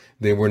happen,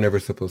 they were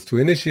never supposed to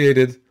initiate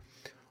it.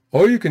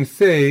 Or you can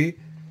say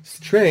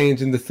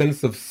strange in the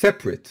sense of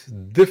separate,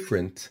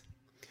 different.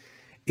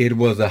 It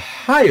was a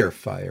higher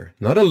fire,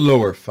 not a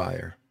lower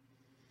fire.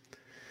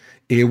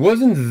 It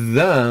wasn't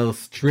zar,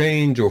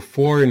 strange or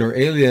foreign or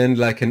alien,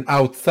 like an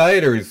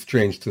outsider is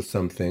strange to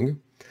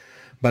something,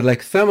 but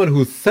like someone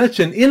who's such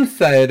an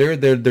insider,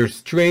 they're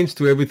strange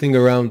to everything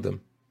around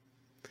them.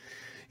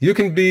 You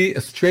can be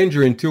a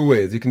stranger in two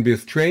ways. You can be a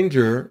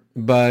stranger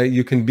by,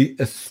 you can be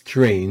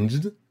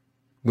estranged.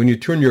 When you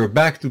turn your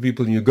back to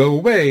people and you go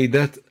away,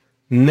 that's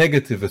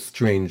negative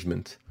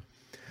estrangement.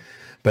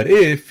 But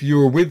if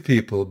you're with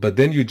people, but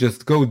then you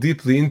just go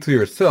deeply into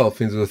yourself,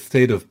 into a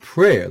state of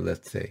prayer,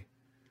 let's say,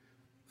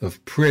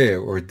 of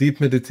prayer or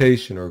deep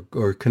meditation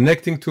or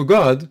connecting to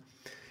God,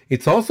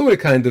 it's also a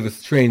kind of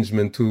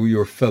estrangement to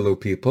your fellow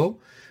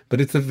people, but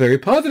it's a very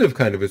positive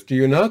kind of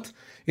estrangement.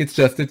 It's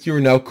just that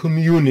you're now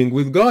communing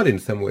with God in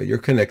some way. You're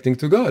connecting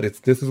to God.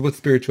 This is what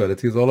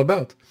spirituality is all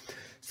about.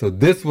 So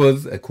this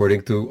was,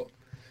 according to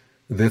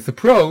this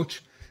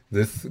approach,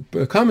 this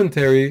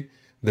commentary,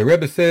 the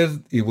Rebbe says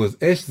it was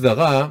Esh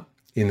Zara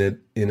in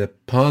a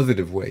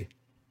positive way.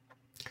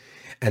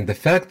 And the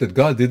fact that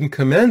God didn't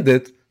command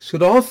it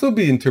should also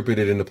be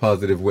interpreted in a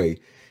positive way.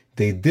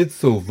 They did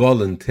so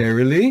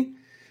voluntarily.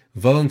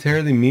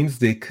 Voluntarily means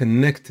they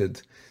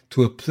connected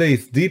to a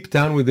place deep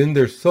down within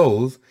their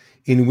souls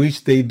in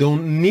which they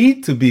don't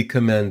need to be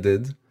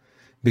commanded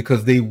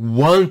because they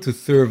want to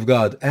serve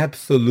God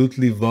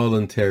absolutely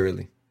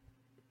voluntarily.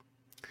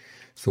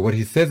 So what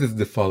he says is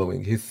the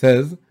following. He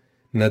says,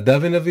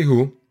 Nadav and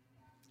Avihu,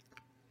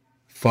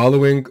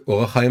 following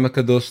Or HaChaim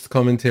HaKadosh's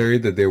commentary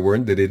that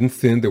they didn't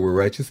sin, they were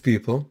righteous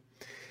people.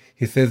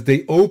 He says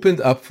they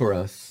opened up for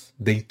us,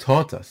 they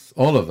taught us,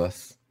 all of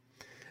us,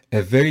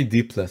 a very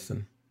deep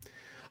lesson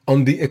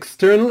on the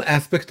external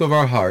aspect of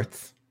our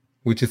hearts,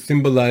 which is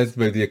symbolized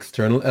by the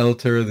external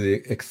altar,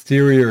 the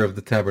exterior of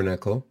the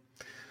tabernacle.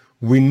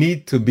 We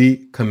need to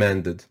be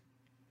commanded.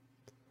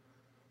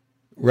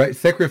 Right?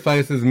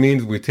 Sacrifices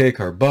means we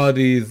take our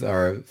bodies,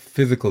 our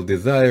physical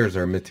desires,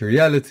 our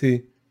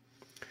materiality,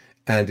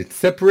 and it's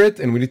separate,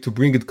 and we need to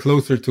bring it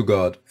closer to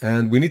God.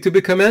 And we need to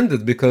be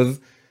commanded because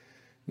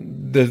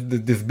there's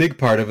this big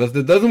part of us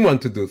that doesn't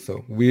want to do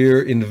so.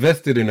 We're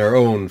invested in our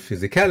own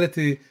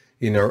physicality,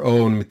 in our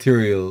own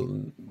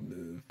material,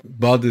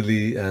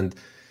 bodily and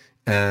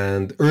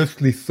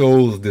earthly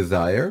soul's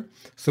desire.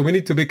 So we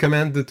need to be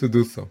commanded to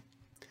do so.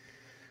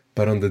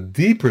 But on the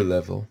deeper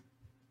level,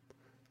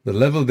 the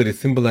level that is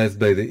symbolized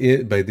by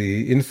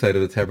the inside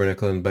of the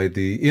tabernacle and by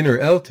the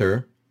inner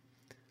altar,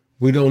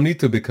 we don't need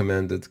to be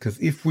commanded, because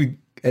if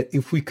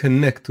we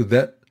connect to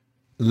that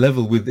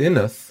level within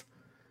us,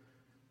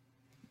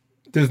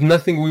 there's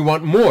nothing we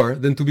want more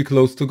than to be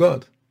close to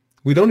God.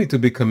 We don't need to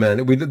be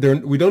commanded.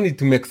 We don't need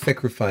to make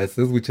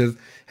sacrifices, which has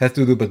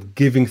to do with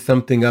giving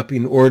something up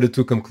in order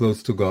to come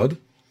close to God.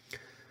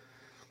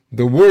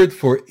 The word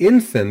for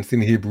incense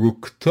in Hebrew,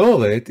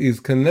 ktoret,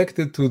 is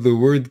connected to the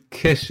word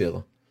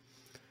kesher.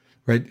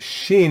 Right?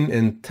 Shin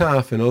and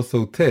taf and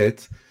also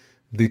tet,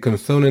 the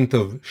consonant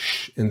of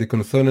sh and the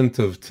consonant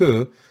of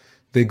t,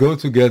 they go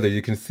together.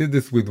 You can see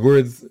this with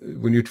words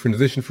when you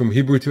transition from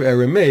Hebrew to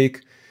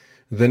Aramaic.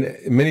 Then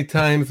many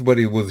times what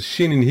it was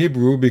shin in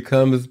Hebrew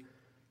becomes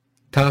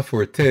taf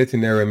or tet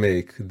in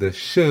Aramaic. The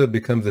sh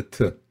becomes a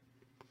t.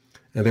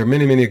 And there are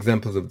many, many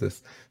examples of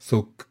this.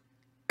 So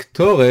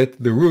ktoret,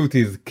 the root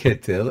is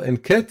keter,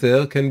 and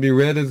keter can be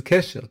read as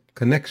kesher,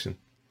 connection.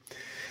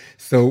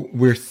 So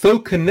we're so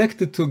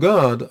connected to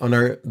God on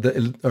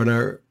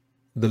the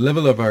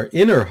level of our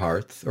inner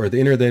hearts, or the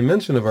inner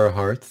dimension of our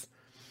hearts,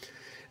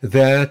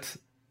 that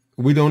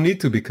we don't need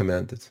to be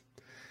commanded.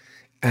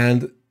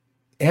 And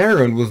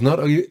Aaron was not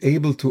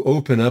able to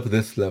open up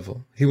this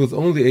level. He was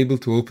only able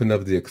to open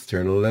up the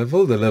external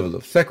level, the level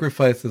of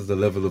sacrifices, the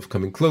level of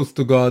coming close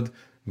to God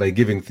by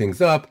giving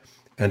things up,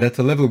 and that's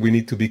a level we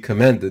need to be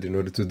commanded in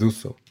order to do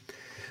so.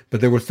 But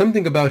there was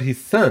something about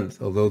his sons,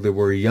 although they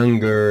were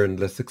younger and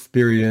less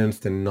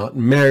experienced and not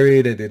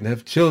married and didn't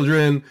have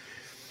children,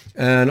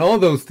 and all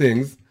those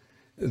things,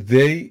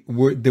 they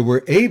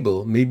were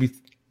able, maybe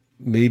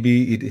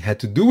it had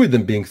to do with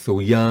them being so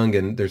young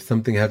and there's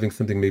having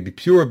something maybe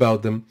pure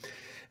about them,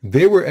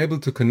 they were able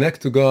to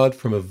connect to God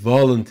from a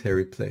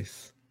voluntary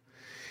place.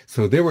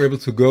 So they were able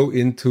to go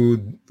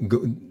into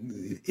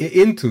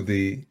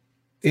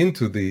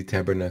the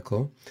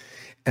tabernacle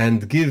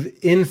and give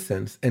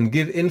incense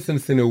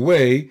in a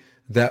way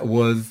that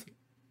was,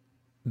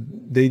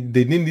 they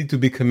didn't need to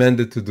be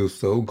commanded to do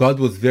so. God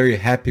was very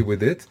happy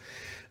with it.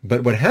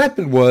 But what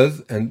happened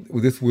was, and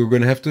this we're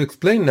going to have to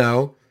explain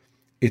now,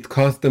 it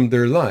cost them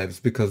their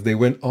lives, because they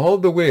went all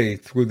the way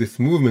through this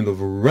movement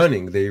of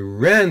running. They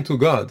ran to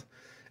God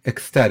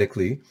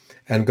ecstatically,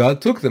 and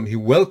God took them. He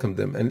welcomed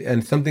them,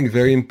 and something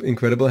very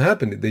incredible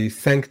happened. They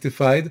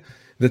sanctified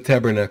the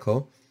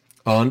tabernacle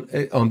on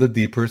the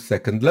deeper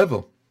second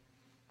level.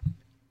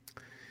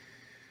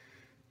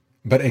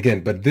 But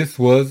again,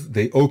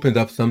 they opened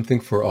up something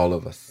for all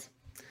of us.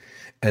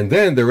 And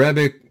then the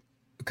Rebbe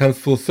comes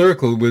full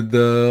circle with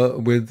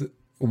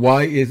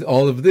why is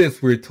all of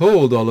this? We're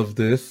told all of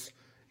this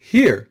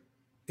here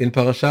in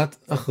Parashat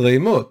Achrei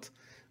Mot,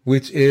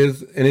 which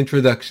is an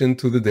introduction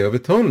to the Day of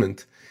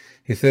Atonement.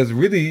 He says,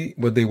 really,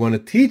 what they want to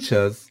teach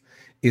us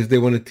is they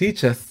want to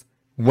teach us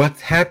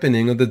what's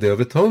happening on the Day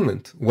of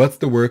Atonement. What's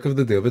the work of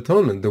the Day of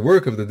Atonement? The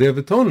work of the Day of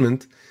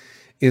Atonement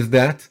is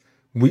that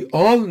we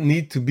all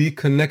need to be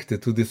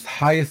connected to this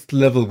highest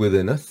level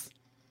within us.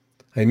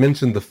 I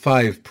mentioned the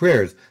 5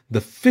 prayers. The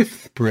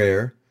 5th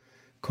prayer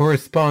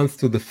corresponds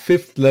to the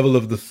 5th level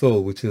of the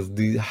soul, which is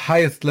the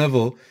highest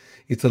level.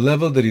 It's a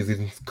level that is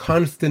in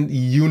constant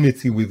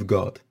unity with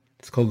God.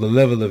 It's called the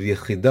level of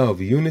Yechidah,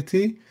 of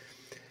unity,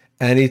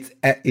 and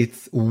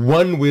it's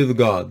one with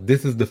God.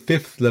 This is the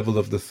 5th level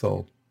of the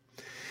soul,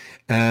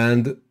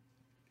 and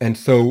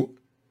so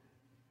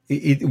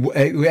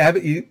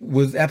it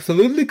was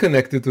absolutely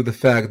connected to the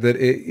fact that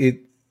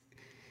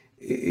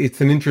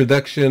it's an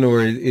introduction,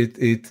 or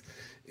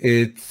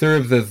it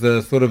serves as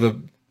a sort of a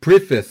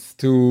preface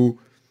to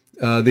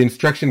the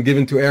instruction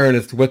given to Aaron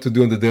as to what to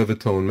do on the Day of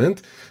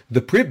Atonement.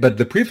 But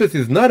the preface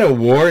is not a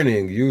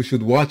warning. You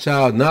should watch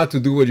out not to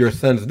do what your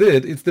sons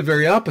did. It's the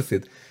very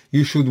opposite.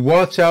 You should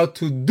watch out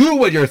to do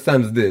what your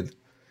sons did.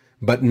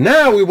 But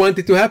now we want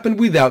it to happen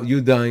without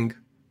you dying.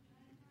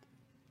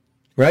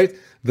 Right?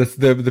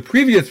 The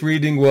previous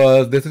reading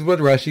was, this is what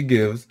Rashi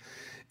gives,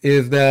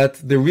 is that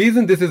the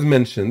reason this is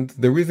mentioned,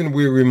 the reason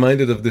we're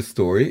reminded of this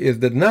story, is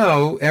that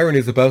now Aaron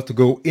is about to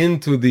go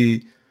into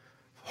the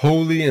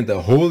Holy and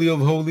the Holy of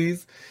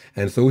Holies,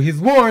 and so he's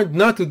warned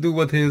not to do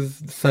what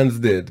his sons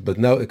did. But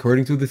now,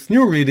 according to this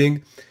new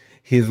reading,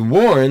 he's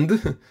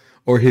warned,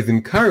 or he's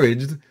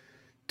encouraged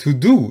to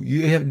do.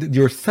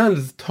 Your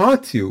sons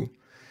taught you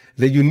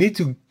that you need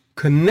to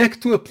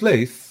connect to a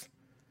place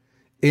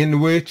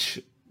in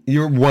which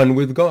you're one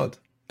with God,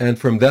 and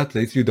from that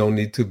place you don't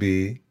need to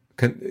be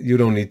commanded. You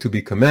don't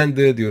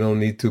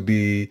need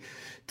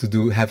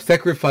to have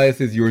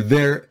sacrifices. You're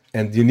there,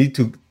 and you need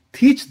to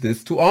teach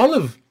this to all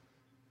of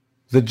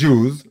the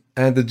Jews,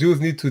 and the Jews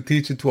need to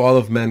teach it to all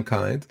of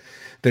mankind,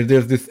 that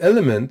there's this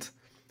element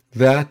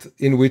that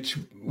in which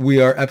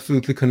we are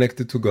absolutely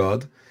connected to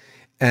God,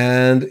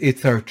 and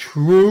it's our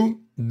true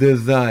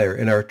desire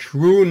and our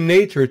true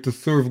nature to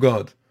serve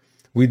God.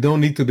 We don't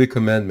need to be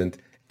commandment.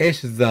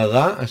 Esh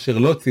zara asher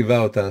lo tziva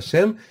ota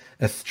Hashem,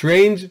 a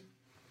strange,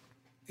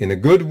 in a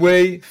good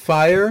way,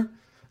 fire,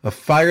 a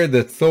fire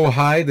that's so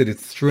high that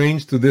it's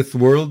strange to this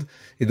world.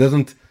 It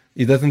doesn't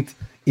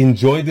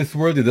enjoy this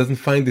world. It doesn't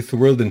find this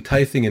world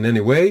enticing in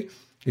any way.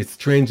 It's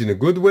strange in a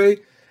good way,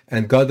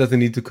 and God doesn't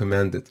need to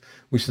command it.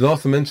 We should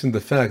also mention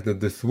the fact that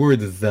this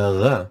word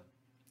zara,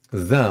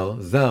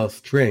 zar,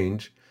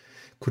 strange,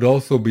 could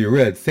also be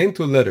read, same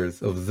 2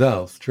 letters of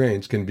zar,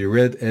 strange, can be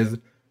read as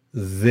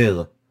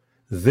zer.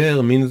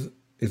 Zer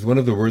is one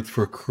of the words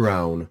for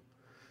crown.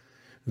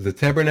 The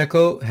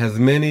tabernacle has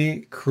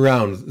many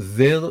crowns.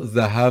 Zer,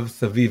 zahav,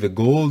 saviv, a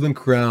golden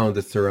crown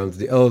that surrounds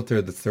the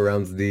altar, that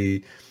surrounds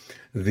there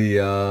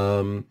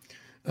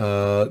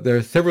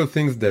are several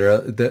things that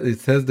it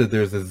says that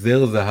there's a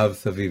zer, zahav,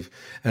 saviv.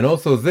 And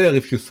also zer,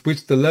 if you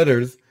switch the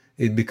letters,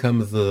 it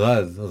becomes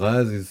raz.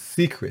 Raz is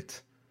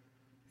secret.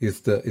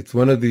 It's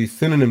one of the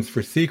synonyms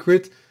for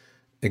secret.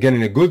 Again,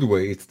 in a good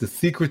way, it's the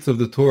secrets of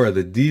the Torah,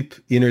 the deep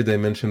inner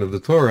dimension of the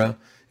Torah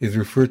is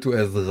referred to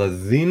as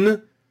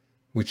razin,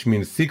 which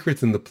means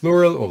secrets in the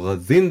plural, or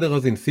razin the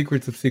razin,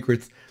 secrets of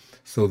secrets.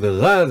 So the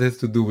raz has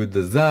to do with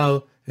the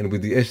zar and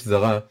with the esh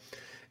zara.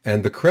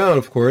 And the crown,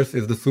 of course,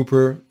 is the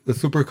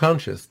super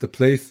conscious, the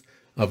place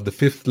of the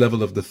 5th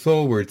level of the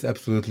soul where it's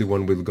absolutely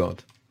one with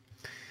God.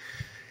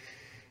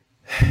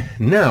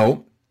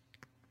 Now,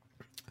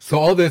 so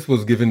all this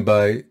was given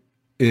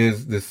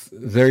is this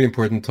very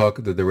important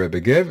talk that the Rebbe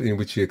gave, in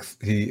which he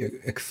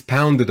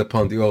expounded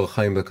upon the Or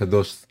Chaim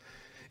HaKadosh's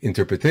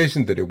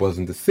interpretation that it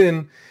wasn't a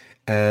sin,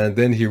 and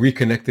then he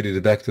reconnected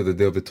it back to the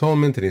Day of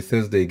Atonement, and he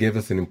says they gave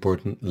us an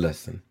important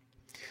lesson.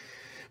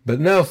 But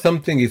now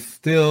something is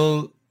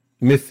still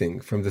missing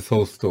from this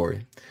whole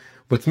story.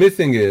 What's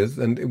missing is,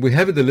 and we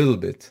have it a little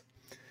bit,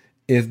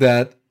 is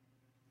that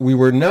we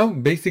were now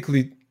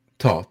basically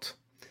taught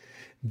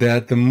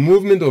that the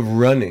movement of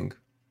running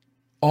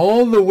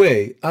all the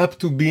way up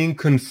to being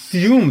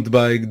consumed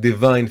by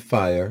divine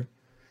fire,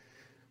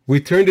 we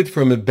turned it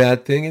from a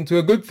bad thing into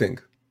a good thing.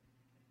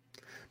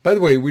 By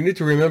the way, we need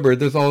to remember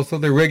there's also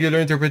the regular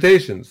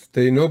interpretations.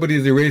 Nobody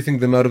is erasing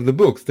them out of the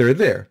books. They're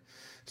there.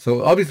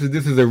 So obviously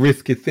this is a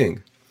risky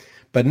thing.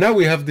 But now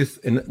we have this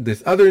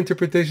other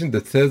interpretation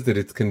that says that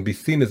it can be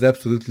seen as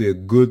absolutely a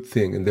good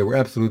thing, and they were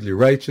absolutely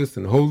righteous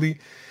and holy,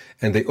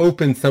 and they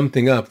opened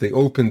something up. They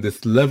opened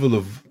this level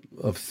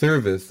of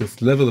service, this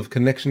level of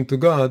connection to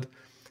God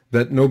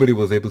that nobody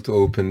was able to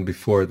open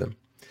before them.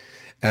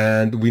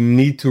 And we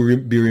need to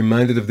be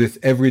reminded of this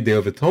every Day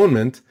of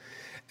Atonement,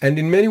 and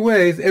in many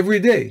ways every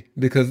day,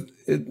 because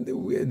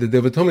the Day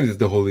of Atonement is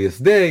the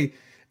holiest day,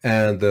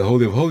 and the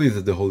Holy of Holies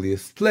is the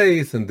holiest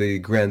place, and the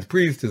Grand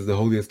Priest is the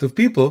holiest of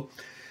people.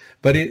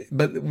 But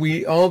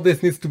all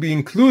this needs to be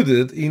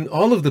included in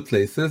all of the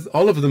places,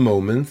 all of the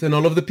moments, and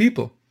all of the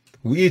people.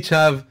 We each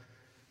have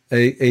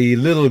a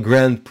little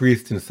Grand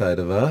Priest inside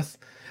of us,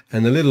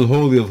 and a little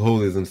Holy of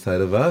Holies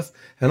inside of us,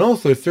 and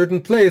also a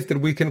certain place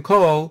that we can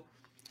call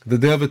the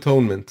Day of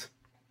Atonement.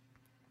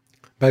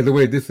 By the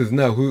way, this is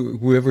now,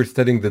 whoever is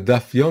studying the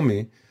Daf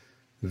Yomi,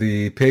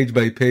 the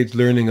page-by-page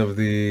learning of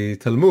the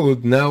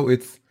Talmud, now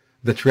it's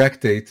the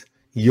tractate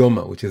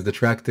Yoma, which is the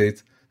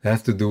tractate that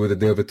has to do with the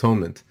Day of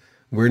Atonement.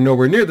 We're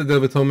nowhere near the Day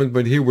of Atonement,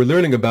 but here we're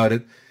learning about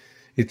it.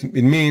 It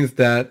means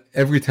that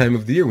every time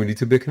of the year we need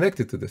to be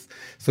connected to this.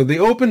 So they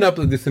opened up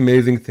this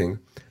amazing thing.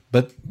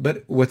 But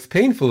what's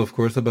painful, of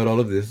course, about all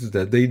of this is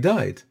that they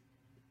died.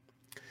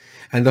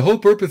 And the whole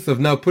purpose of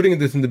now putting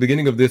this in the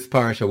beginning of this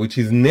parsha, which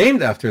is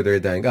named after their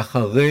dying,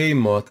 Acharei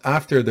Mot,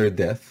 after their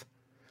death,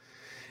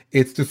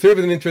 it's to serve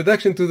as an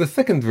introduction to the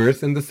second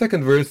verse, and the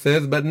second verse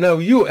says, but now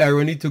you,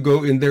 Aaron, need to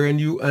go in there,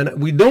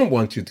 and we don't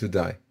want you to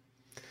die.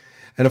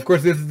 And of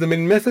course, this is the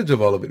main message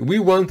of all of it. We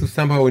want to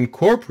somehow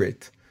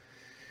incorporate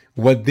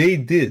what they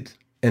did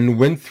and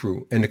went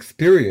through and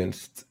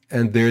experienced,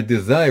 and their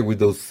desire with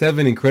those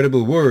 7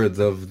 incredible words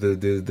of the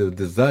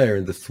desire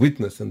and the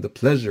sweetness and the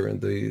pleasure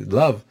and the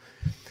love.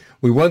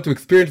 We want to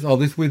experience all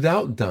this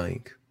without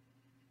dying.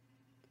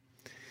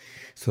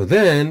 So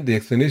then the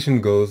explanation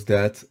goes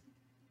that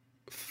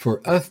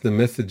for us, the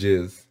message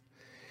is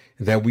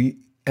that we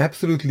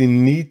absolutely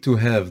need to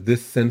have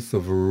this sense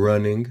of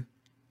running,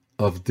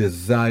 of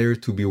desire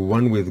to be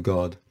one with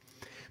God.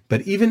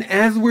 But even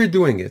as we're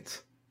doing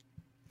it,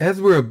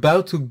 as we're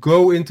about to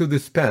go into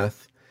this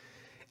path,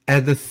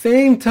 at the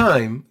same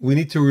time, we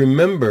need to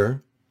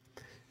remember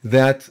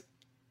that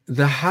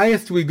the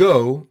highest we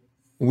go,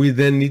 we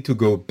then need to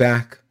go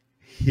back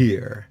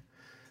here.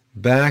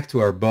 Back to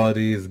our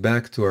bodies,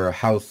 back to our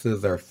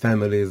houses, our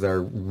families,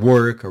 our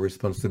work, our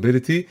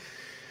responsibility.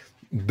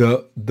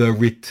 The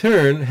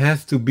return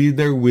has to be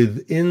there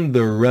within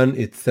the run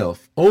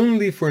itself.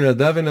 Only for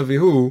Nadav and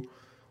Avihu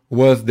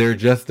was there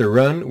just a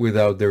run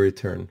without the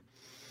return.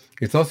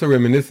 It's also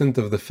reminiscent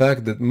of the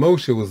fact that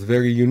Moshe was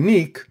very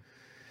unique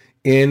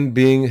in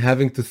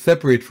having to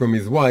separate from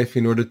his wife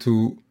in order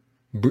to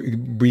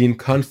be in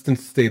constant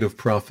state of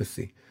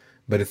prophecy.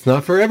 But it's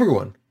not for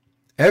everyone.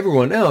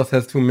 Everyone else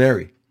has to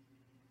marry.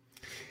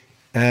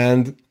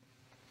 And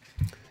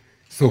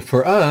so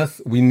for us,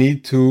 we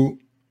need to,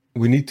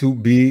 as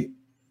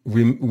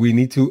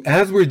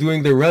we're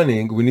doing the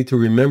running, we need to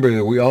remember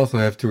that we also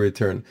have to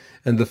return.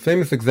 And the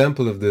famous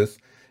example of this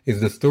is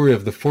the story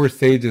of the 4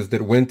 sages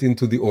that went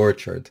into the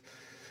orchard.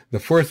 The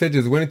 4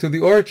 sages went into the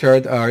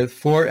orchard are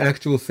 4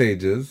 actual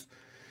sages,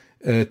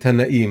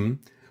 Tanaim,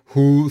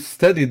 who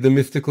studied the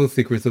mystical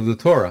secrets of the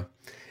Torah.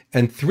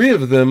 And 3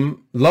 of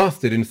them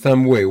lost it in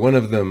some way. One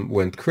of them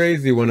went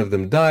crazy, one of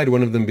them died,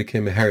 one of them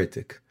became a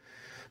heretic.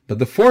 But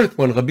the 4th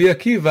one, Rabbi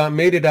Akiva,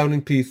 made it out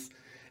in peace.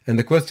 And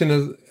the question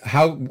is,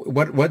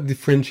 what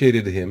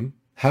differentiated him?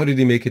 How did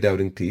he make it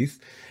out in peace?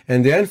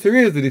 And the answer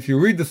is that if you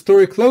read the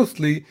story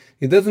closely,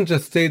 it doesn't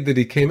just state that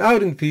he came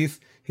out in peace,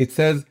 it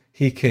says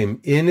he came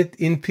in it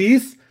in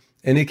peace,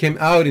 and he came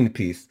out in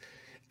peace.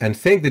 And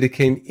saying that he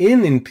came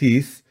in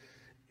peace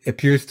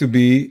appears to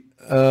be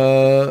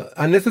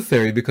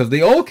unnecessary, because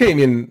they all came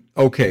in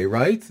okay,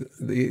 right?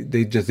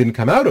 They just didn't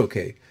come out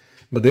okay,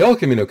 but they all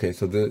came in okay.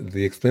 So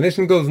the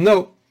explanation goes,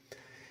 no,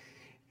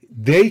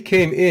 they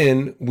came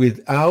in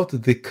without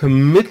the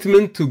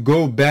commitment to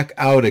go back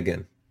out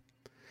again.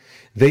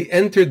 They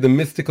entered the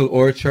mystical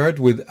orchard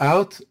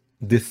without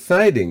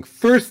deciding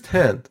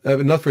firsthand,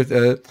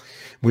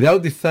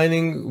 without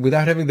deciding,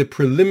 without having the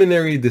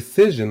preliminary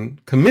decision,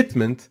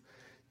 commitment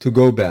to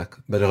go back.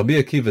 But Rabbi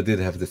Akiva did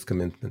have this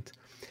commitment.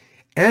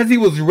 As he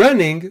was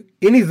running,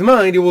 in his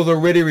mind, he was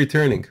already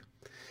returning.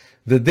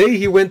 The day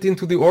he went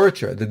into the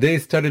orchard, the day he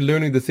started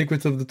learning the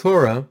secrets of the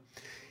Torah,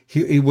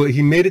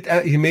 he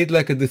made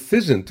like a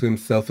decision to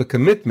himself, a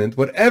commitment.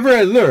 Whatever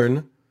I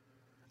learn,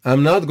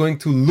 I'm not going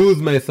to lose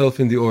myself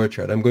in the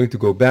orchard. I'm going to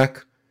go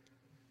back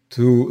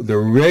to the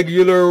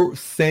regular,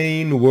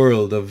 sane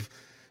world of,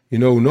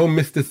 no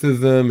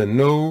mysticism and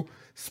no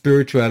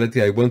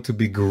spirituality. I want to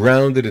be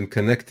grounded and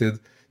connected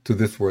to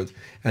this world.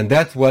 And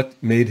that's what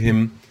made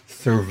him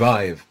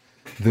survive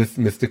this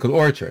mystical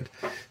orchard.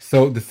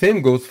 So the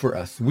same goes for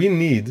us. We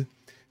need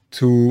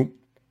to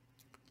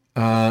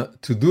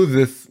do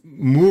this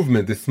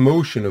movement, this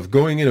motion of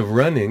going in, of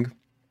running,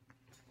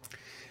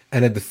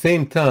 and at the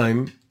same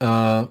time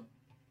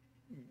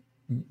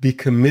be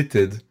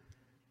committed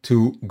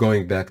to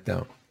going back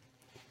down.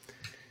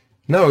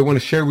 Now I want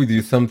to share with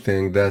you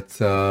something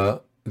that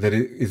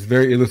is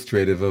very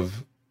illustrative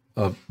of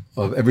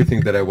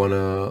everything that I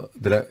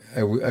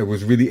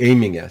was really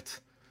aiming at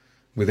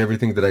with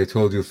everything that I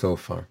told you so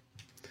far.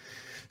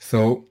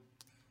 So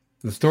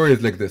the story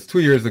is like this. 2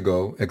 years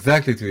ago,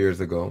 exactly 2 years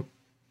ago,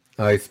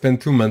 I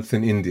spent 2 months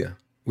in India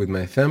with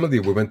my family.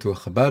 We went to a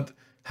Chabad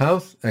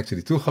house,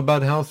 actually 2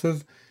 Chabad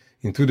houses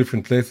in 2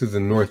 different places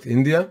in North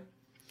India,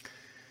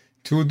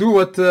 to do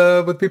what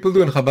people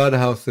do in Chabad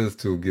houses,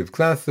 to give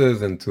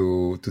classes and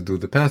to do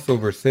the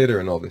Passover, Seder,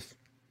 and all this.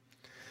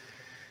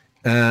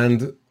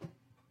 And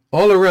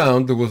all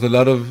around there was a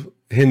lot of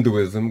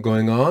Hinduism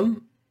going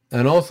on,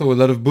 and also a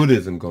lot of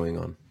Buddhism going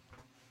on.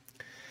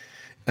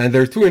 And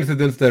there are 2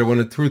 incidents that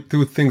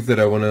two things that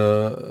I want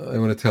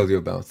to tell you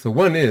about. So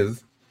one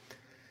is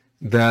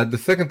that the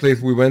second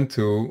place we went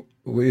to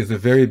is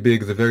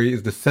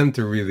the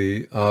center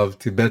really of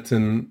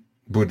Tibetan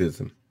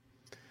Buddhism.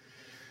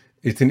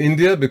 It's in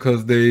India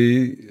because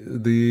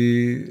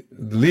the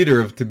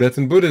leader of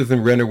Tibetan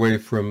Buddhism ran away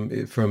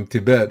from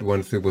Tibet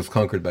once it was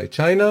conquered by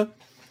China,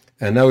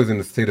 and now is in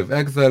a state of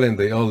exile, and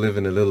they all live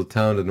in a little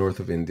town in the north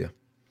of India.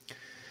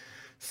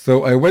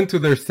 So I went to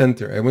their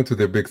center. I went to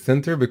their big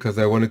center because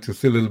I wanted to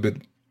see a little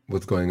bit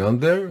what's going on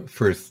there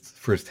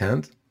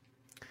firsthand.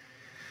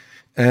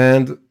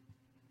 And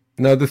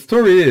now the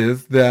story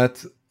is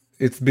that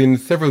it's been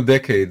several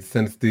decades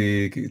since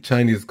the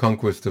Chinese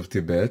conquest of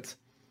Tibet,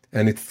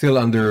 and it's still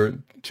under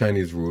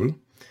Chinese rule.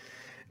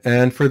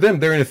 And for them,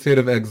 they're in a state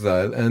of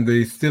exile, and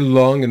they still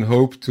long and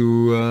hope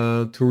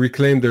to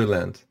reclaim their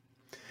land.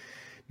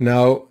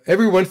 Now,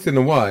 every once in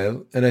a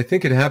while, and I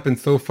think it happened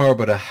so far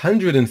about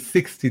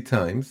 160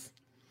 times,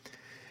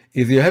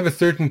 is you have a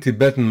certain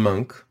Tibetan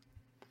monk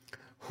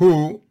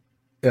who,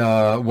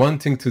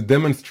 wanting to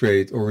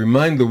demonstrate or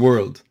remind the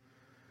world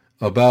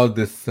about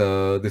this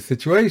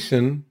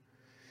situation,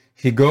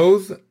 he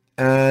goes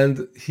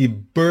and he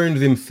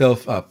burns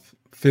himself up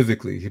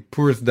physically. He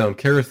pours down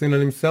kerosene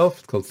on himself.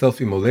 It's called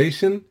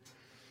self-immolation,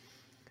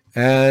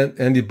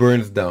 and he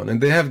burns down.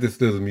 And they have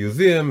this little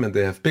museum, and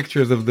they have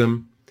pictures of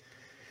them.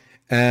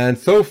 And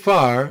so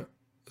far,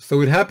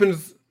 so it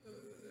happens,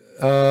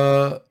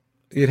 several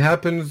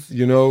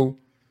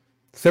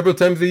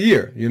times a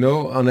year,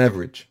 on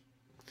average.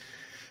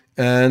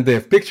 And they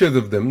have pictures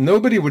of them.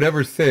 Nobody would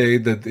ever say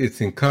that it's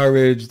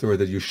encouraged or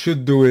that you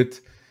should do it,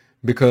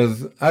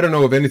 because I don't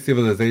know of any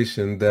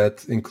civilization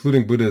that,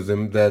 including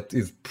Buddhism, that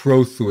is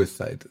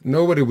pro-suicide.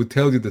 Nobody would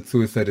tell you that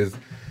suicide is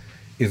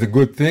a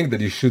good thing,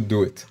 that you should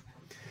do it.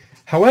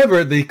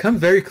 However, they come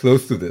very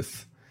close to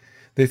this.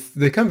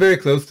 They come very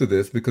close to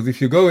this because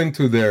if you go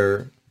into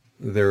their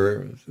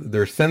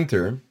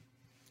center,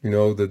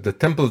 the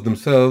temples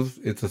themselves,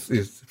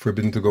 it's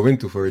forbidden to go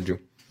into for a Jew.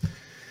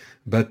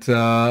 But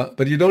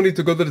you don't need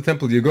to go to the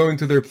temple. You go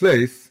into their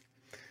place,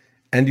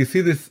 and you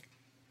see this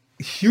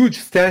huge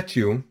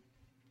statue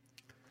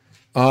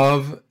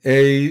of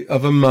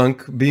a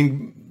monk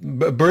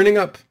burning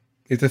up.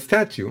 It's a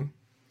statue,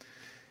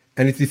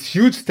 and it's this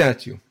huge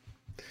statue.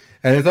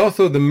 And it's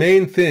also the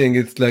main thing.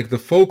 It's like the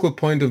focal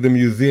point of the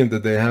museum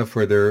that they have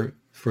for their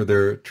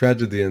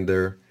tragedy and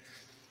their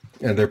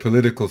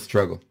political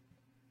struggle.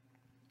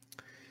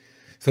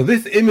 So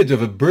this image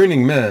of a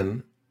burning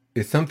man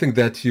is something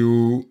that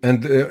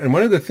and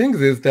one of the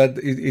things is that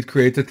it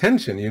creates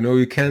attention.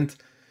 You can't.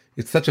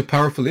 It's such a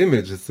powerful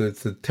image. It's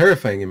a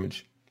terrifying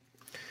image.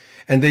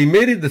 And they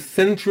made it the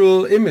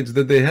central image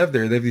that they have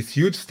there. They have this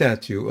huge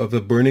statue of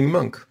a burning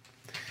monk.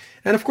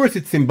 And of course,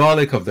 it's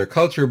symbolic of their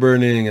culture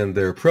burning and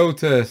their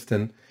protest.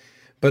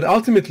 But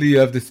ultimately, you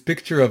have this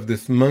picture of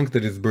this monk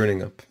that is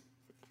burning up.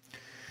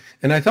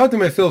 And I thought to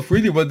myself,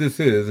 really what this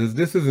is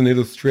this is an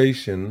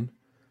illustration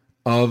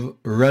of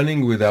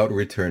running without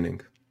returning.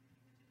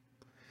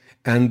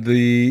 And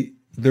the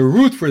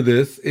root for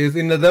this is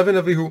in Nadav and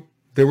Avihu.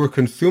 They were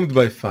consumed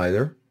by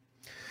fire.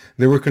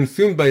 They were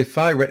consumed by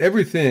fire. But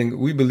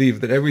we believe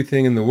that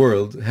everything in the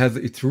world has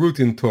its root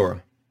in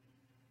Torah.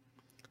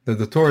 That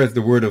the Torah is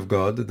the word of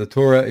God, that the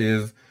Torah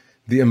is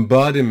the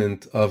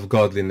embodiment of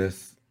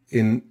godliness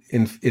in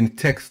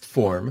text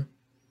form,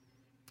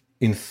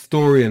 in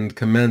story and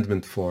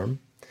commandment form.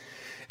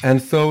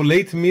 And so,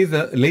 leit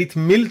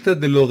milta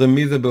de lo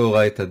remiza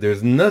beoraita.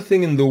 There's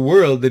nothing in the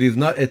world that is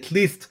not at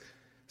least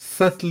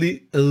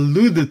subtly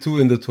alluded to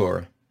in the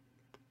Torah.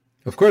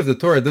 Of course, the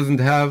Torah doesn't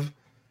have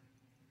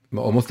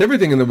almost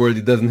everything in the world.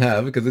 It doesn't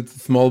have because it's a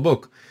small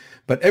book.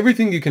 But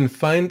everything you can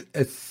find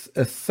a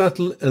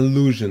subtle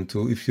allusion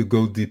to if you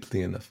go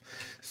deeply enough.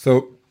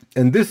 So,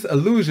 and this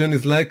allusion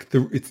is like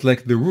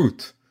the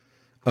root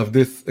of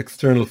this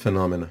external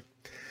phenomena.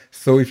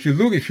 So if you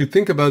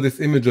think about this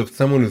image of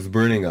someone who's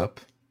burning up,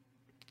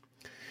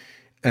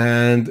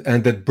 and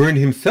that burned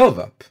himself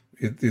up,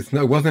 it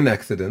wasn't an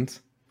accident,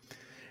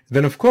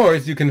 then of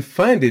course you can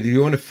find it.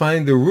 You want to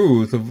find the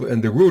root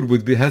and the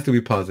root has to be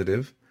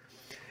positive.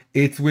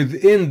 It's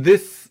within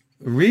this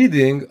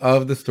reading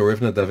of the story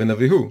of Nadav and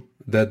Avihu,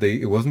 that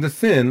it wasn't a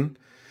sin,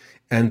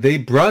 and they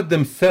brought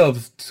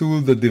themselves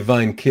to the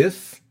divine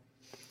kiss,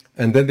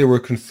 and then they were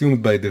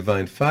consumed by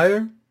divine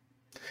fire,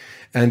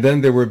 and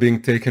then they were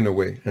being taken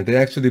away, and they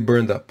actually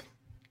burned up.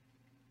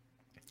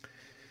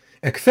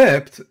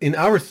 Except in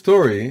our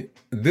story,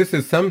 this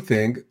is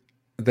something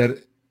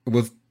that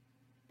was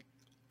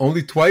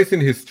only twice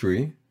in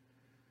history.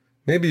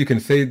 Maybe you can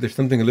say there's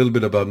something a little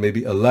bit about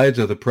maybe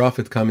Elijah the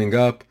prophet coming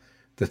up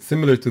that's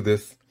similar to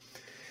this.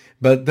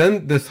 But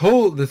then this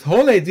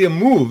whole idea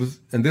moves,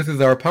 and this is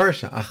our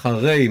parsha,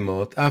 Acharei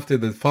Mot, after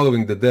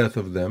following the death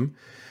of them.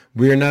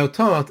 We are now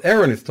taught,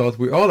 Aaron is taught,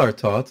 we all are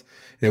taught,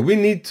 that we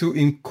need to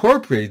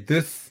incorporate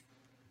this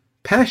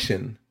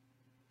passion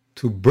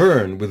to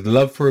burn with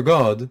love for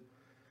God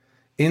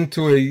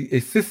into a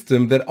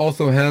system that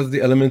also has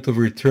the element of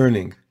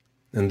returning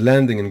and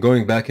landing and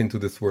going back into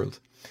this world.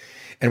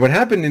 And what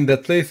happened in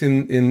that place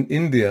in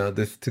India,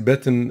 this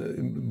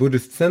Tibetan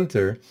Buddhist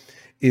center,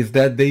 is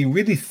that they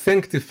really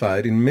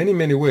sanctified in many,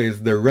 many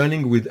ways their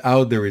running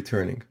without their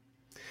returning.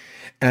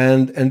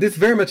 And this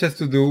very much has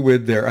to do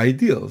with their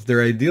ideals.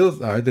 Their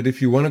ideals are that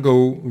if you want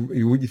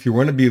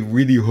to be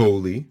really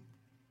holy,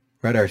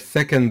 right? Our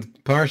second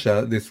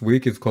parsha this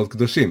week is called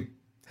Kedoshim.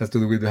 Has to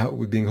do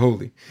with being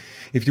holy.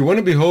 If you want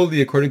to be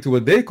holy according to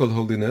what they call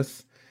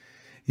holiness,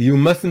 you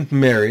mustn't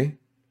marry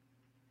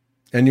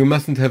and you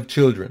mustn't have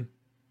children.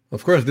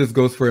 Of course, this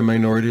goes for a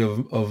minority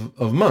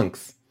of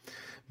monks.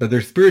 But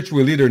their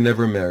spiritual leader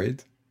never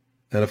married,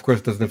 and of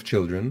course doesn't have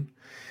children.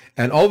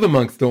 And all the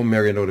monks don't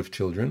marry and don't have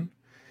children.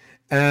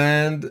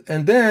 And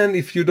then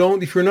if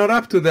you're not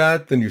up to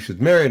that, then you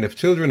should marry and have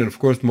children. And of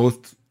course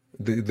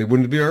they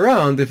wouldn't be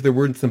around if there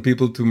weren't some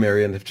people to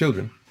marry and have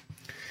children.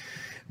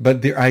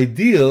 But their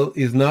ideal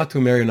is not to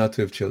marry, not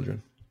to have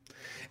children.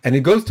 And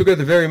it goes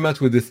together very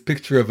much with this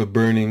picture of a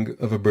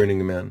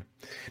burning man.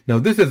 Now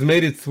this has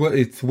made its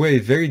way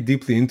very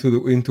deeply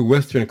into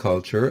Western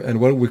culture and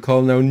what we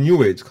call now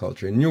New Age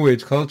culture. New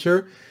Age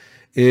culture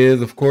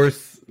is, of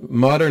course,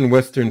 modern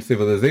Western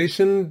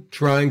civilization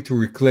trying to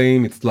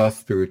reclaim its lost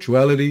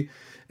spirituality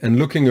and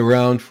looking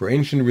around for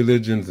ancient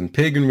religions and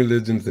pagan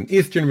religions and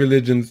Eastern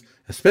religions,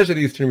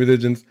 especially Eastern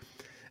religions,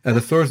 as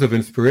a source of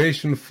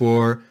inspiration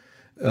for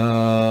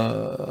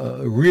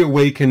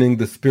reawakening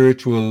the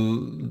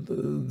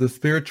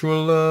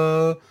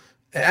spiritual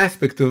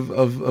aspect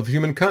of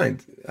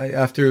humankind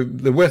after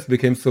the West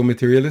became so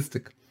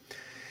materialistic.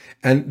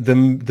 And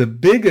the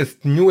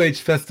biggest New Age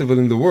festival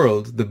in the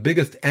world, the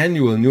biggest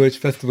annual New Age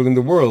festival in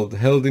the world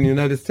held in the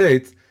United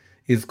States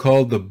is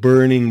called the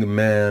Burning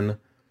Man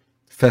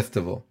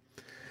Festival.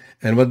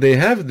 And what they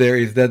have there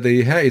is that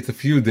it's a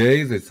few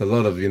days, it's a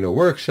lot of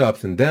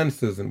workshops and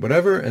dances and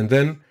whatever, and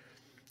then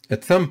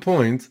at some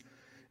point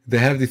they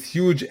have this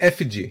huge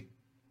effigy,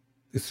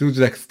 this huge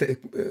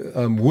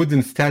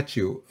wooden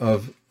statue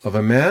of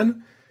a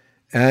man,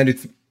 and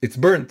it's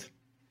burnt.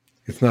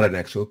 It's not an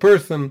actual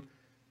person,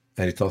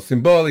 and it's all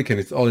symbolic, and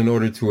it's all in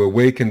order to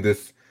awaken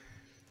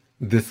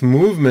this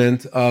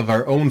movement of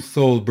our own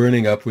soul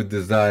burning up with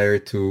desire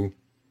to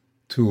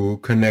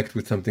connect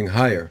with something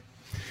higher.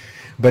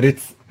 But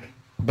it's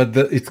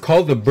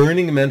called the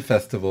Burning Man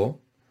Festival.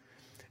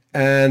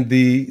 And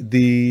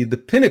the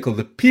pinnacle,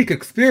 the peak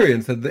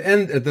experience at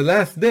the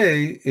last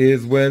day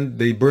is when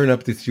they burn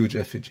up this huge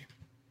effigy.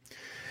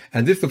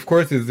 And this, of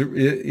course,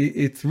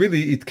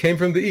 it came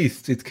from the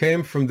East. It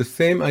came from the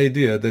same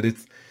idea that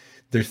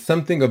there's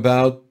something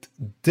about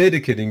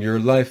dedicating your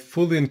life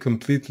fully and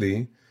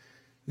completely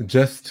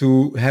just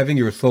to having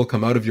your soul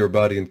come out of your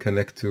body and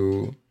connect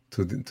to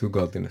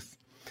godliness.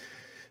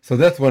 So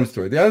that's one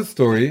story. The other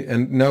story,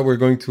 and now we're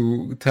going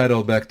to tie it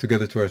all back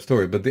together to our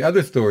story, but the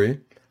other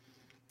story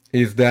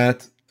is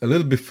that a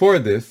little before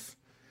this,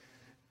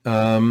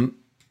 someone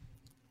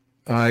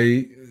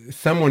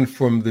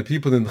from the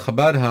people in the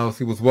Chabad house,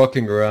 he was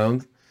walking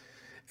around,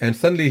 and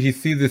suddenly he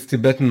sees this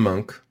Tibetan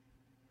monk,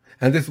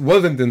 and this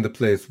wasn't in the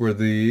place where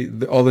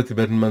all the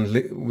Tibetan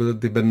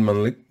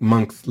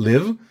monks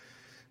live.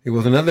 It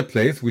was another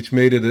place, which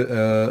made it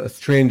a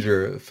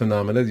stranger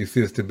phenomenon. You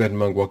see this Tibetan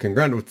monk walking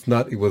around.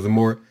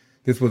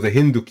 This was a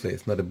Hindu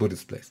place, not a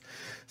Buddhist place.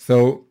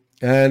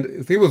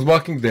 And he was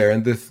walking there,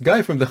 and this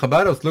guy from the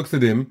Chabad house looks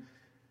at him,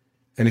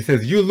 and he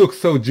says, "You look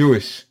so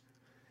Jewish."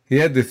 He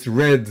had this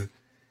red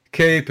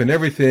cape and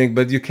everything,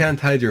 but you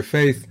can't hide your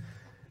face.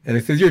 And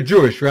he says, "You're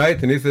Jewish,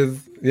 right?" And he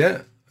says,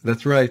 "Yeah,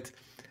 that's right."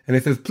 And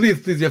he says,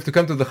 please, you have to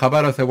come to the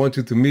Chabad house. I want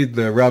you to meet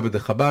the rabbi of the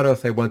Chabad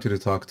house. I want you to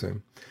talk to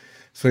him.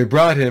 So he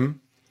brought him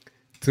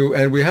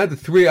and we had a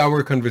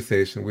 3-hour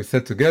conversation. We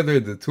sat together,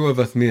 the two of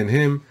us, me and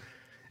him,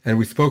 and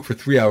we spoke for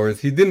 3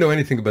 hours. He didn't know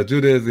anything about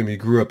Judaism. He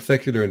grew up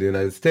secular in the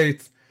United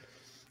States,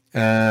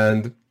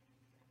 and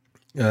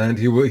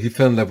he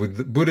fell in love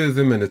with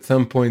Buddhism, and at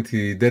some point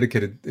he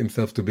dedicated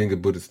himself to being a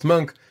Buddhist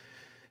monk.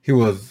 He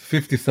was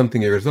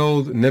 50-something years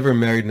old, never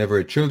married, never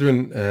had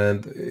children,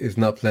 and is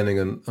not planning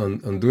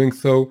on doing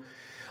so.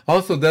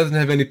 Also doesn't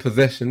have any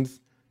possessions,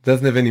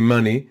 doesn't have any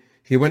money.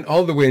 He went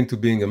all the way into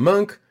being a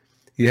monk.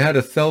 He had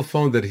a cell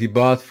phone that he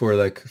bought for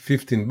like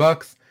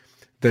 $15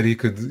 that he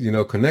could,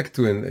 connect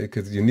to, and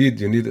because you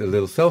need a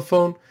little cell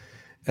phone.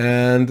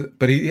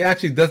 but he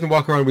actually doesn't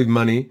walk around with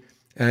money,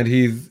 and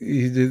he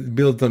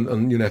builds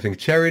on having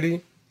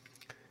charity,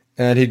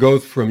 and he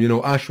goes from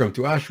ashram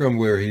to ashram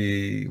where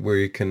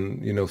he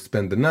can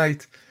spend the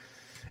night.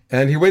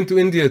 And he went to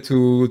India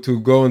to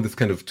go on this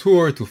kind of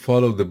tour to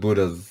follow the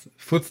Buddha's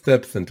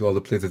footsteps and to all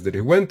the places that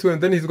he went to,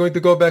 and then he's going to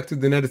go back to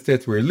the United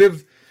States where he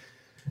lives,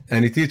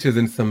 and he teaches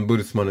in some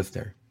Buddhist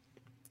monastery.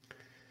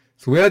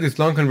 So we had this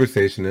long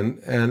conversation,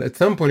 and at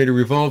some point it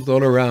revolved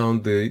all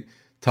around the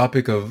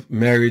topic of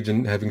marriage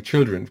and having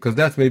children, because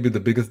that's maybe the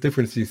biggest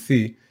difference you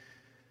see,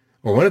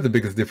 or one of the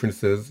biggest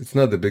differences. It's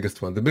not the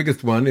biggest one. The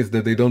biggest one is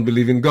that they don't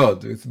believe in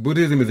God.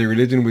 Buddhism is a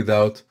religion it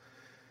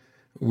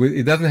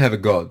doesn't have a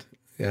God,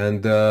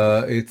 and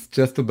it's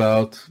just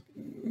about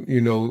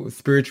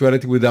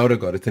spirituality without a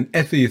God. It's an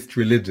atheist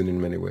religion in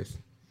many ways.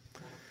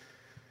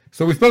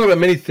 So we spoke about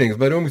many things,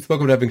 but when we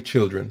spoke about having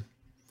children.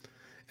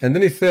 And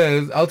then he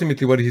says,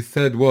 ultimately what he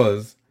said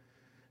was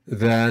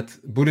that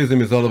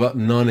Buddhism is all about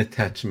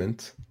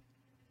non-attachment.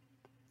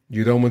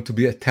 You don't want to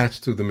be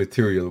attached to the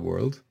material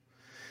world.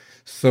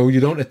 So you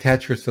don't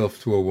attach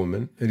yourself to a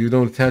woman, and you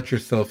don't attach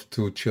yourself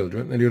to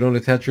children, and you don't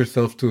attach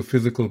yourself to a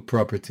physical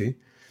property.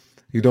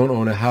 You don't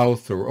own a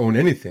house or own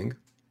anything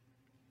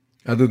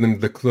other than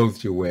the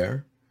clothes you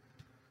wear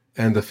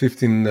and the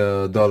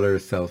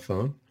 $15 cell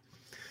phone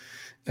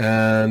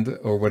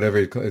or whatever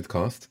it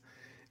cost.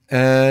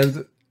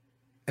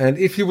 And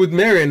if he would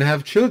marry and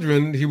have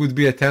children, he would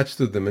be attached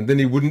to them, and then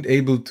he wouldn't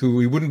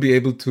be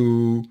able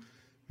to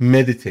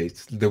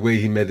meditate the way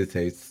he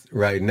meditates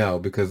right now,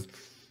 because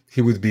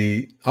he would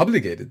be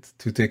obligated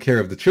to take care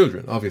of the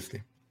children,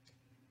 obviously.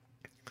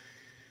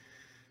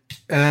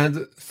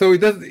 And so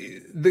it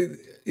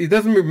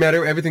doesn't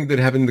matter everything that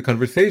happened in the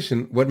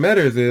conversation. What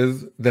matters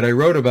is that I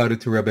wrote about it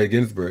to Rabbi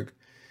Ginsburg,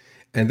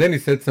 and then he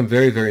said some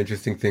very, very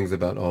interesting things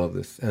about all of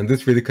this. And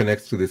this really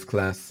connects to this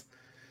class,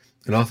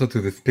 and also to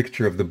this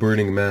picture of the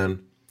burning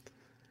man,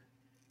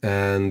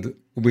 and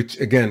which,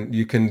 again,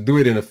 you can do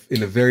it in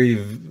a very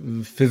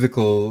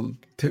physical,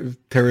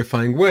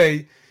 terrifying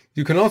way.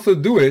 You can also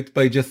do it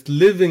by just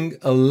living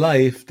a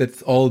life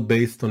that's all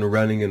based on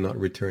running and not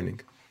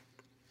returning.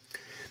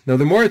 Now,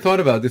 the more I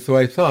thought about this, so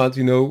I thought,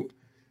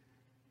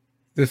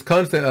 this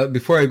concept,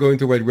 before I go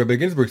into what Rabbi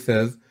Ginsburg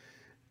said,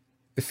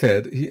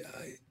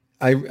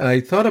 I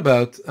thought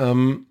about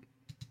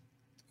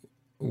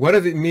what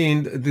does it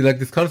mean, like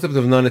this concept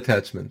of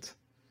non-attachment.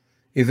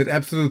 Is it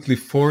absolutely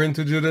foreign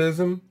to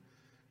Judaism?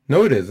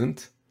 No, it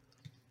isn't.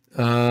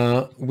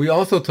 We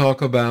also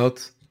talk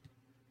about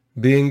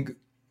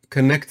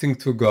connecting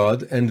to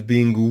God and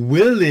being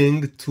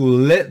willing to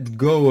let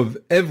go of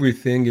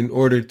everything in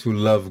order to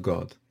love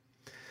God.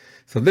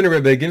 So then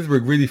Rabbi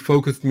Ginsburg really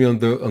focused me on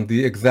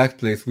the exact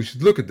place we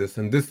should look at this,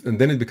 and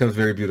then it becomes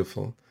very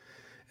beautiful.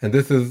 And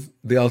this is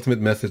the ultimate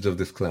message of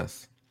this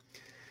class.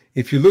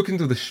 If you look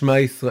into the Shema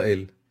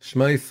Yisrael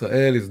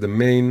is the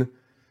main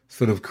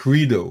sort of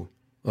credo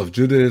of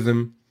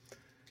Judaism.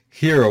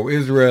 Hear, O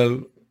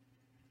Israel,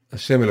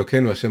 Hashem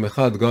Elokeinu, Hashem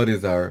Echad,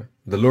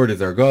 the Lord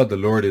is our God, the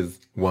Lord is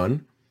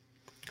one.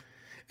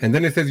 And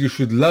then it says you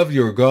should love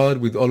your God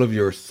with all of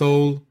your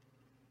soul,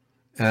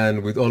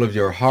 and with all of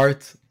your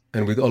heart,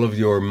 and with all of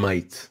your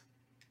might.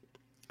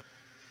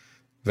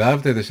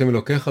 ואהבת את השם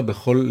אלוקיך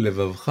בכל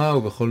לבבך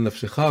ובכל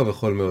נפשך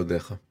ובכל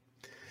מאודיך.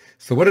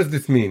 So what does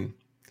this mean?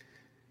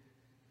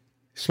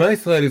 Shema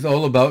Yisrael is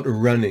all about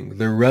running,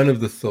 the run of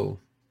the soul.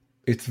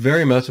 It's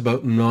very much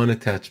about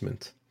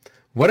non-attachment.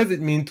 What does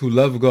it mean to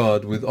love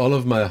God with all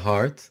of my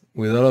heart,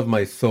 with all of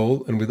my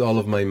soul, and with all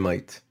of my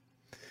might?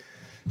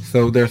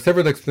 So there are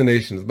several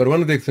explanations, but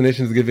one of the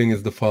explanations giving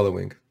is the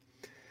following.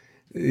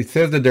 It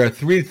says that there are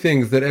three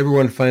things that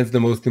everyone finds the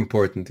most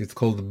important. It's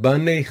called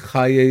Banei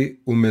Chaye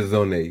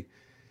Umezonei.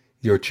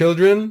 Your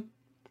children,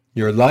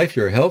 your life,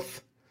 your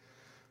health,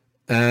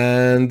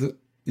 and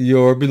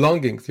your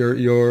belongings,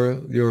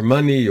 your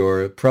money,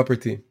 your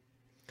property.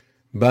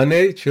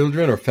 Banei,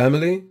 children or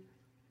family.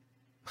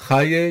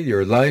 Chaye,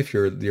 your life,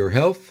 your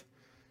health.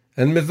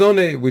 And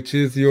Mezonei, which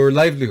is your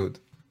livelihood.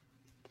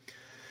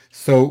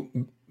 So,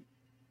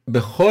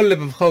 Bechol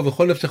levavcha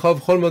v'chol nefshecha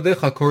v'chol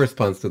modecha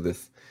corresponds to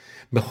this.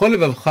 Bechol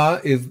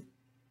levavcha is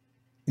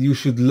you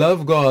should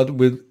love God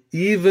with,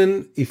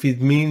 even if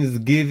it means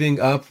giving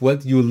up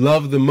what you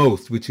love the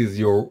most, which is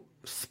your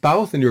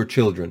spouse and your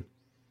children.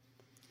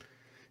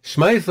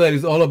 Shema Yisrael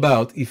is all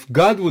about, if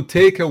God would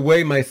take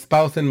away my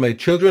spouse and my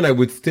children, I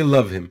would still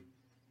love him.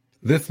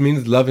 This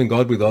means loving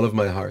God with all of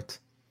my heart.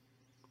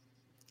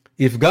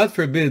 If God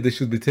forbid they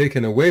should be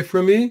taken away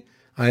from me,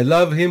 I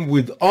love him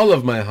with all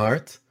of my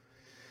heart,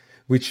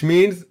 which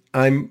means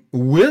I'm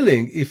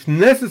willing, if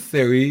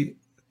necessary,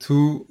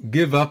 to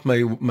give up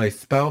my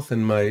spouse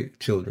and my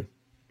children.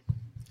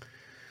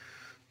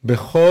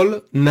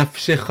 Bechol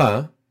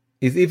nafshecha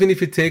is even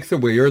if it takes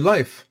away your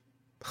life.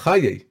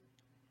 Chaye.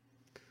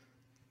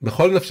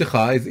 Bechol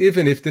nafshecha is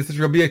even if this is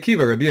Rabbi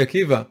Akiva. Rabbi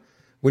Akiva,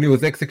 when he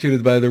was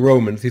executed by the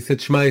Romans, he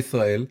said Shema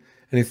Yisrael,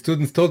 and his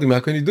students told him, how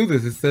can you do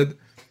this? He said,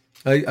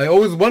 I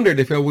always wondered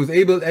if I will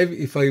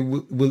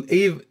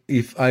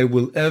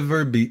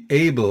ever be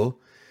able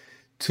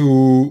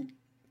to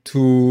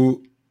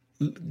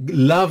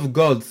love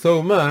God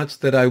so much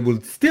that I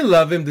will still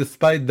love him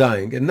despite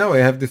dying. And now I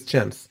have this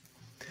chance.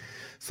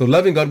 So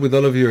loving God with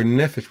all of your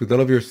nefesh, with all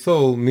of your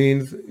soul,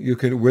 means you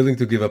can willing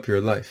to give up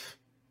your life.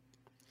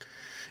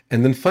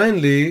 And then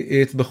finally,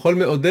 it's bechol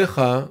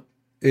me'odecha,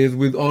 is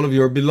with all of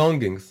your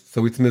belongings.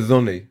 So it's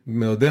mezonei.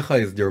 Me'odecha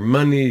is your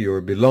money,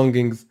 your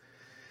belongings.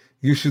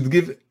 You should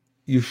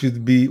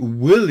be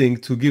willing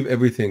to give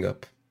everything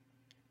up.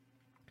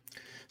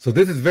 So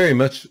this is very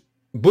much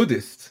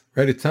Buddhist,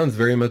 right? It sounds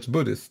very much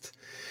Buddhist.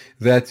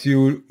 That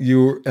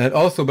and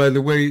also, by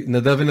the way,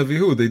 Nadav and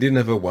Avihu, they didn't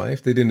have a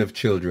wife, they didn't have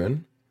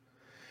children.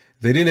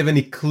 They didn't have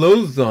any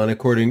clothes on,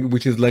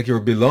 which is like your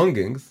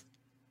belongings.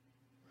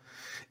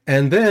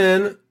 And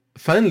then,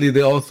 finally,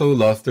 they also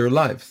lost their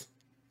lives.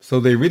 So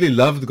they really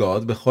loved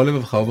God.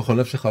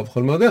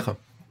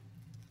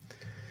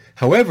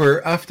 However,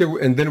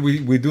 and then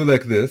we do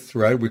like this,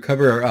 right? We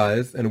cover our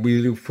eyes and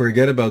we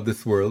forget about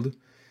this world.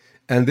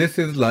 And this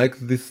is like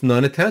this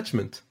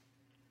non-attachment.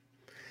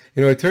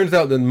 It turns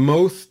out that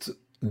most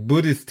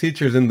Buddhist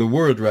teachers in the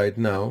world right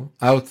now,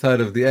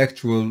 outside of the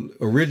actual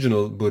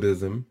original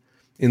Buddhism,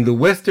 in the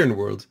Western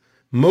world,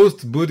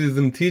 most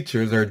Buddhism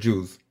teachers are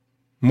Jews.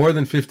 More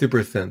than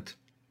 50%.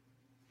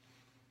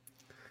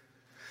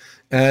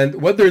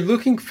 And what they're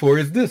looking for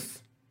is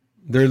this.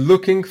 They're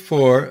looking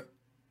for,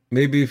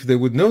 maybe if they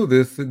would know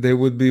this, they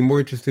would be more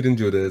interested in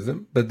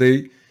Judaism. But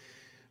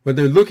what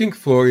they're looking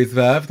for is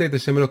v'ahavta et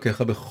Hashem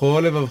Elokecha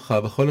b'chol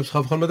levavcha, b'chol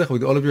nefshecha, b'chol madecha,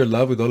 with all of your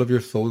love, with all of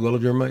your soul, with all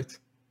of your might.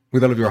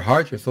 With all of your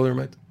heart, your soul, your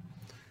might.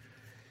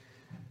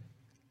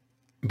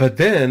 But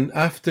then,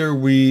 after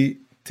we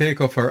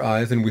take off our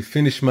eyes and we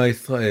finish Ma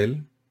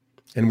Yisrael,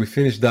 and we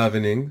finish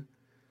davening,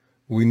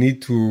 we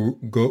need to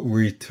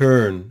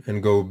return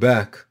and go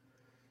back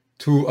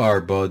to our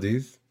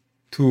bodies,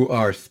 to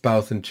our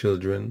spouse and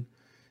children,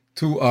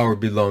 to our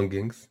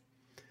belongings,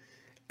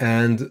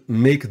 and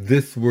make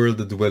this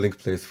world a dwelling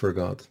place for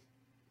God.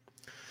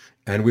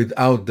 And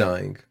without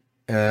dying,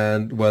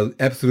 and while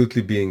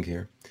absolutely being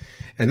here.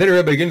 And then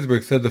Rabbi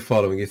Ginsburg said the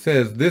following. He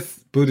says, this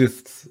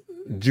Buddhist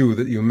Jew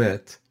that you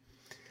met,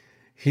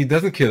 he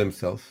doesn't kill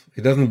himself.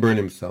 He doesn't burn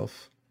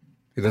himself.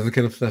 He doesn't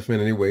kill himself in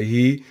any way.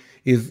 He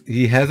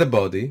has a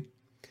body,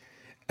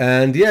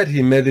 and yet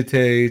he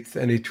meditates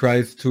and he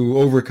tries to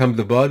overcome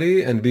the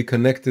body and be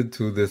connected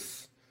to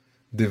this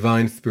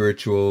divine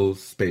spiritual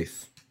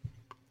space.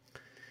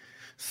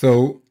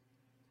 So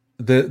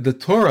the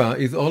Torah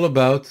is all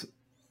about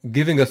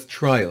giving us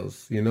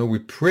trials. We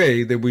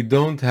pray that we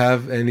don't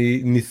have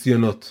any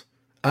nisyonot.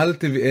 Al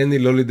tivi'eni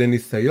lo lidei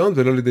nisayon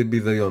velo lidei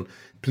bizayon.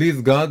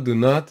 Please God, do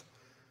not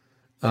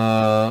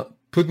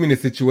put me in a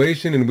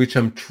situation in which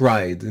I'm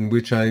tried, in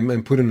which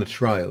I'm put in a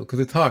trial, because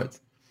it's hard.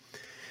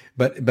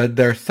 But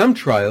there are some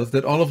trials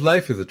that all of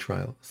life is a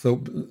trial. So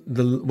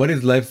what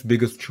is life's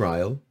biggest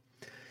trial?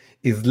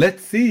 Is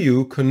let's see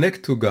you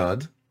connect to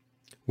God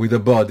with a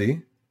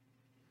body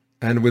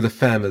and with a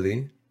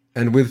family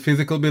and with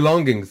physical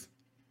belongings.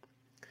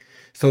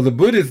 So the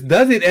Buddhist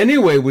does it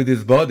anyway with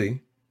his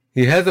body.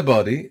 He has a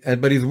body,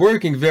 but he's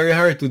working very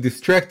hard to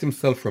distract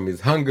himself from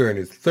his hunger and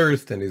his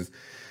thirst and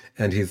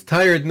his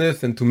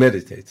tiredness, and to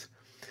meditate.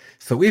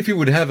 So if you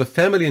would have a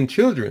family and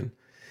children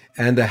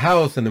and a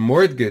house and a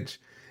mortgage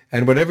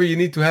and whatever you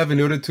need to have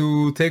in order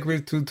to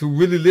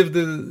really live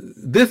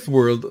this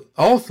world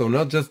also,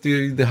 not just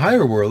the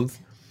higher worlds,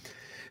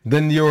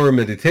 then your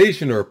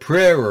meditation or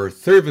prayer or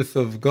service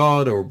of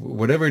God or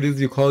whatever it is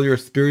you call your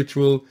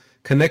spiritual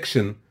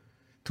connection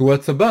to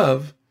what's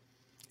above,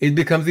 it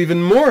becomes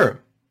even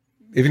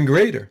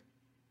greater.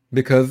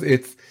 Because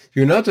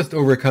you're not just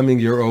overcoming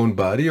your own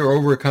body, you're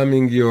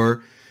overcoming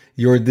your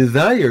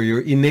desire,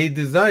 your innate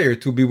desire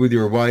to be with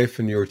your wife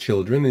and your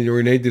children, and your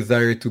innate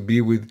desire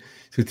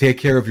to take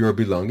care of your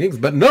belongings.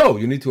 But no,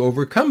 you need to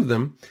overcome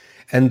them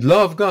and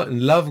love God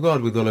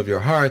with all of your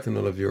heart and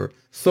all of your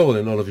soul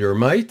and all of your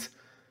might.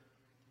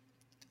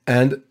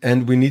 And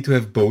we need to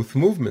have both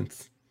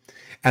movements.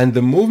 And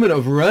the movement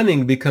of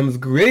running becomes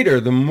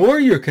greater the more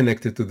you're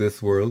connected to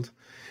this world.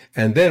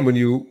 And then when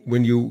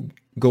you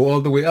go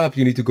all the way up,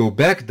 you need to go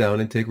back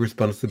down and take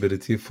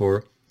responsibility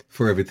for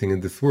everything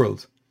in this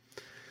world.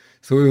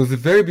 So it was a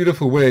very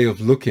beautiful way of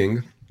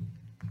looking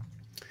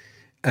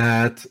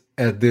at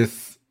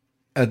this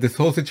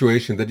whole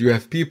situation, that you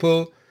have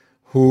people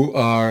who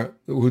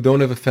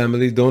don't have a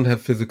family, don't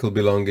have physical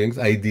belongings,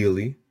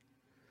 ideally,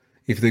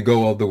 if they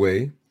go all the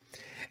way.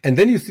 And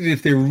then you see that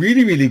if they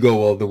really, really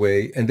go all the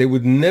way, and they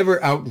would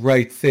never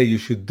outright say you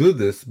should do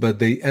this, but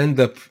they end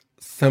up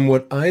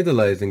somewhat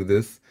idolizing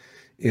this,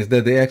 is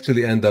that they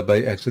actually end up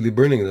by actually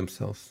burning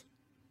themselves.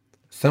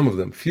 Some of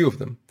them, few of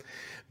them.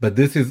 But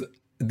this is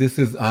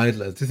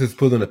idolized. This is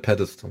put on a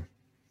pedestal.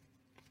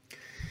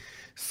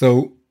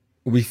 So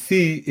we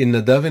see in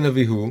Nadav and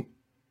Avihu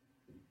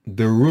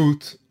the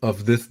root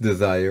of this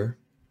desire,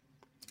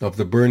 of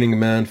the Burning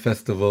Man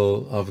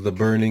festival, of the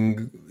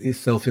burning,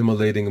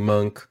 self-immolating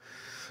monk,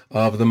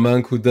 of the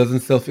monk who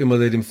doesn't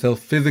self-immolate himself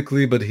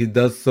physically, but he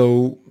does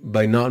so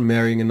by not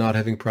marrying and not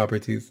having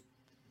properties.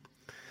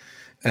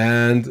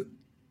 And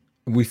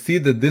we see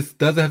that this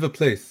does have a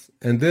place.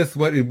 And this,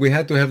 what we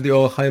had to have the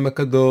Or Chaim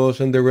HaKadosh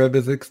and the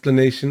Rebbe's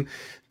explanation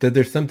that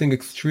there's something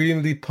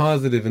extremely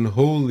positive and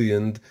holy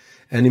and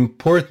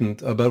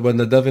important about what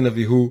Nadav and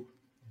Avihu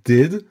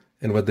did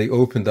and what they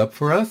opened up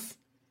for us.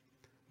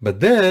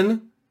 But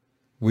then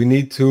we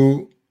need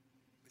to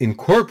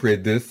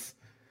incorporate this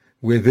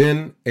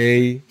within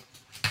a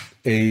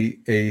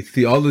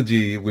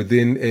theology,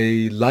 within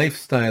a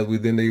lifestyle,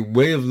 within a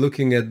way of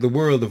looking at the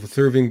world, of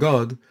serving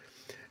God,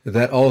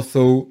 that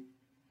also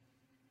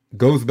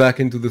goes back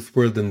into this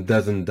world and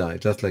doesn't die.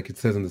 Just like it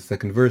says in the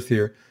second verse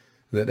here,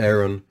 that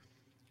Aaron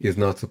is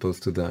not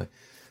supposed to die.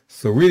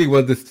 So really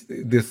what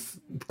this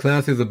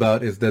class is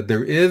about is that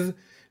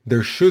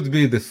there should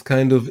be this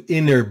kind of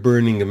inner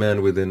burning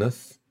man within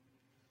us.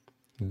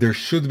 There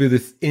should be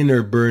this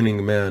inner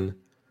burning man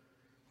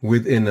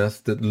within us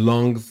that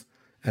longs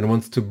and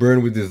wants to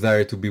burn with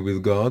desire to be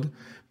with God.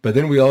 But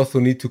then we also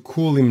need to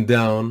cool him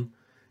down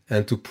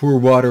and to pour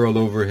water all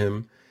over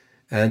him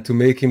and to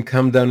make him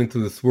come down into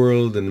this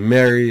world and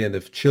marry and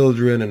have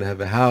children and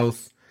have a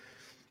house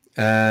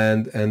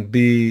and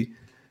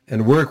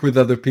work with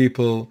other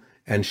people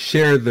and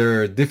share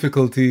their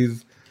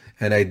difficulties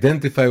and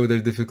identify with their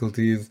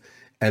difficulties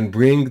and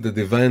bring the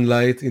divine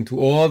light into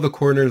all the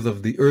corners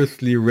of the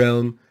earthly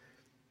realm,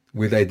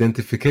 with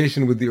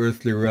identification with the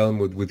earthly realm,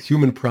 with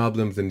human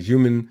problems and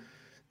human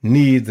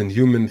needs and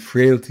human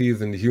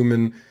frailties and the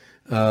human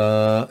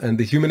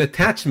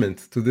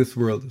attachment to this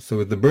world.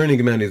 So the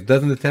burning man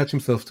doesn't attach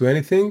himself to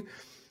anything,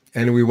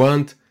 and we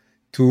want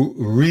to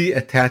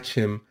reattach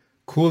him,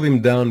 cool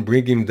him down,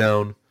 bring him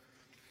down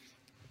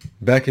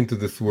back into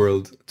this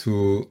world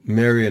to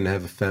marry and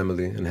have a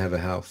family and have a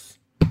house.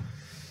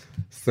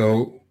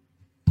 So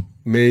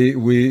may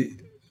we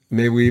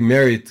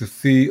merit to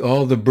see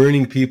all the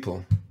burning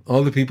people,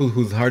 all the people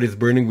whose heart is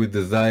burning with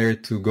desire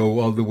to go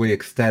all the way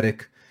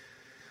ecstatic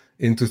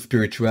into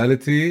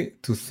spirituality,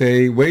 to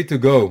say, way to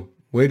go,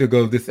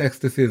 this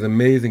ecstasy is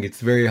amazing,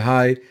 it's very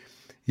high,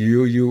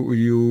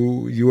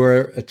 you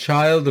are a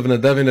child of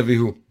Nadav and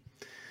Avihu,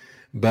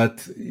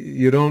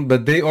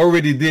 but they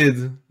already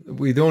did.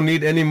 We don't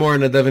need any more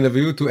Nadav and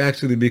Avihu to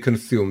actually be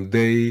consumed.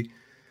 They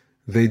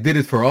did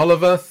it for all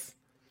of us,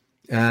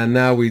 and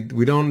now we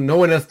don't. No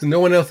one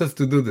else has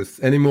to do this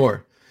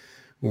anymore.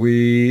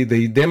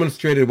 They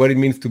demonstrated what it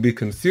means to be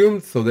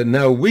consumed, so that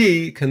now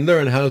we can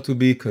learn how to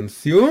be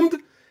consumed,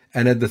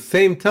 and at the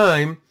same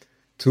time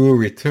to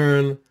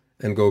return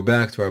and go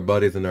back to our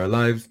bodies and our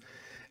lives,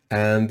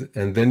 and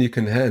then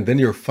then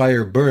your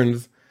fire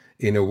burns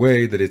in a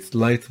way that it's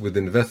light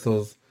within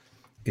vessels.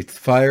 It's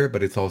fire,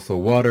 but it's also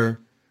water,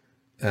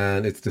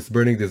 and it's this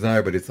burning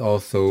desire, but it's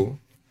also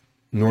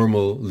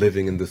normal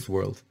living in this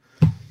world.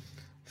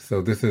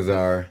 So this is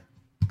our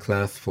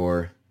class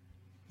for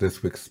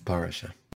this week's parasha.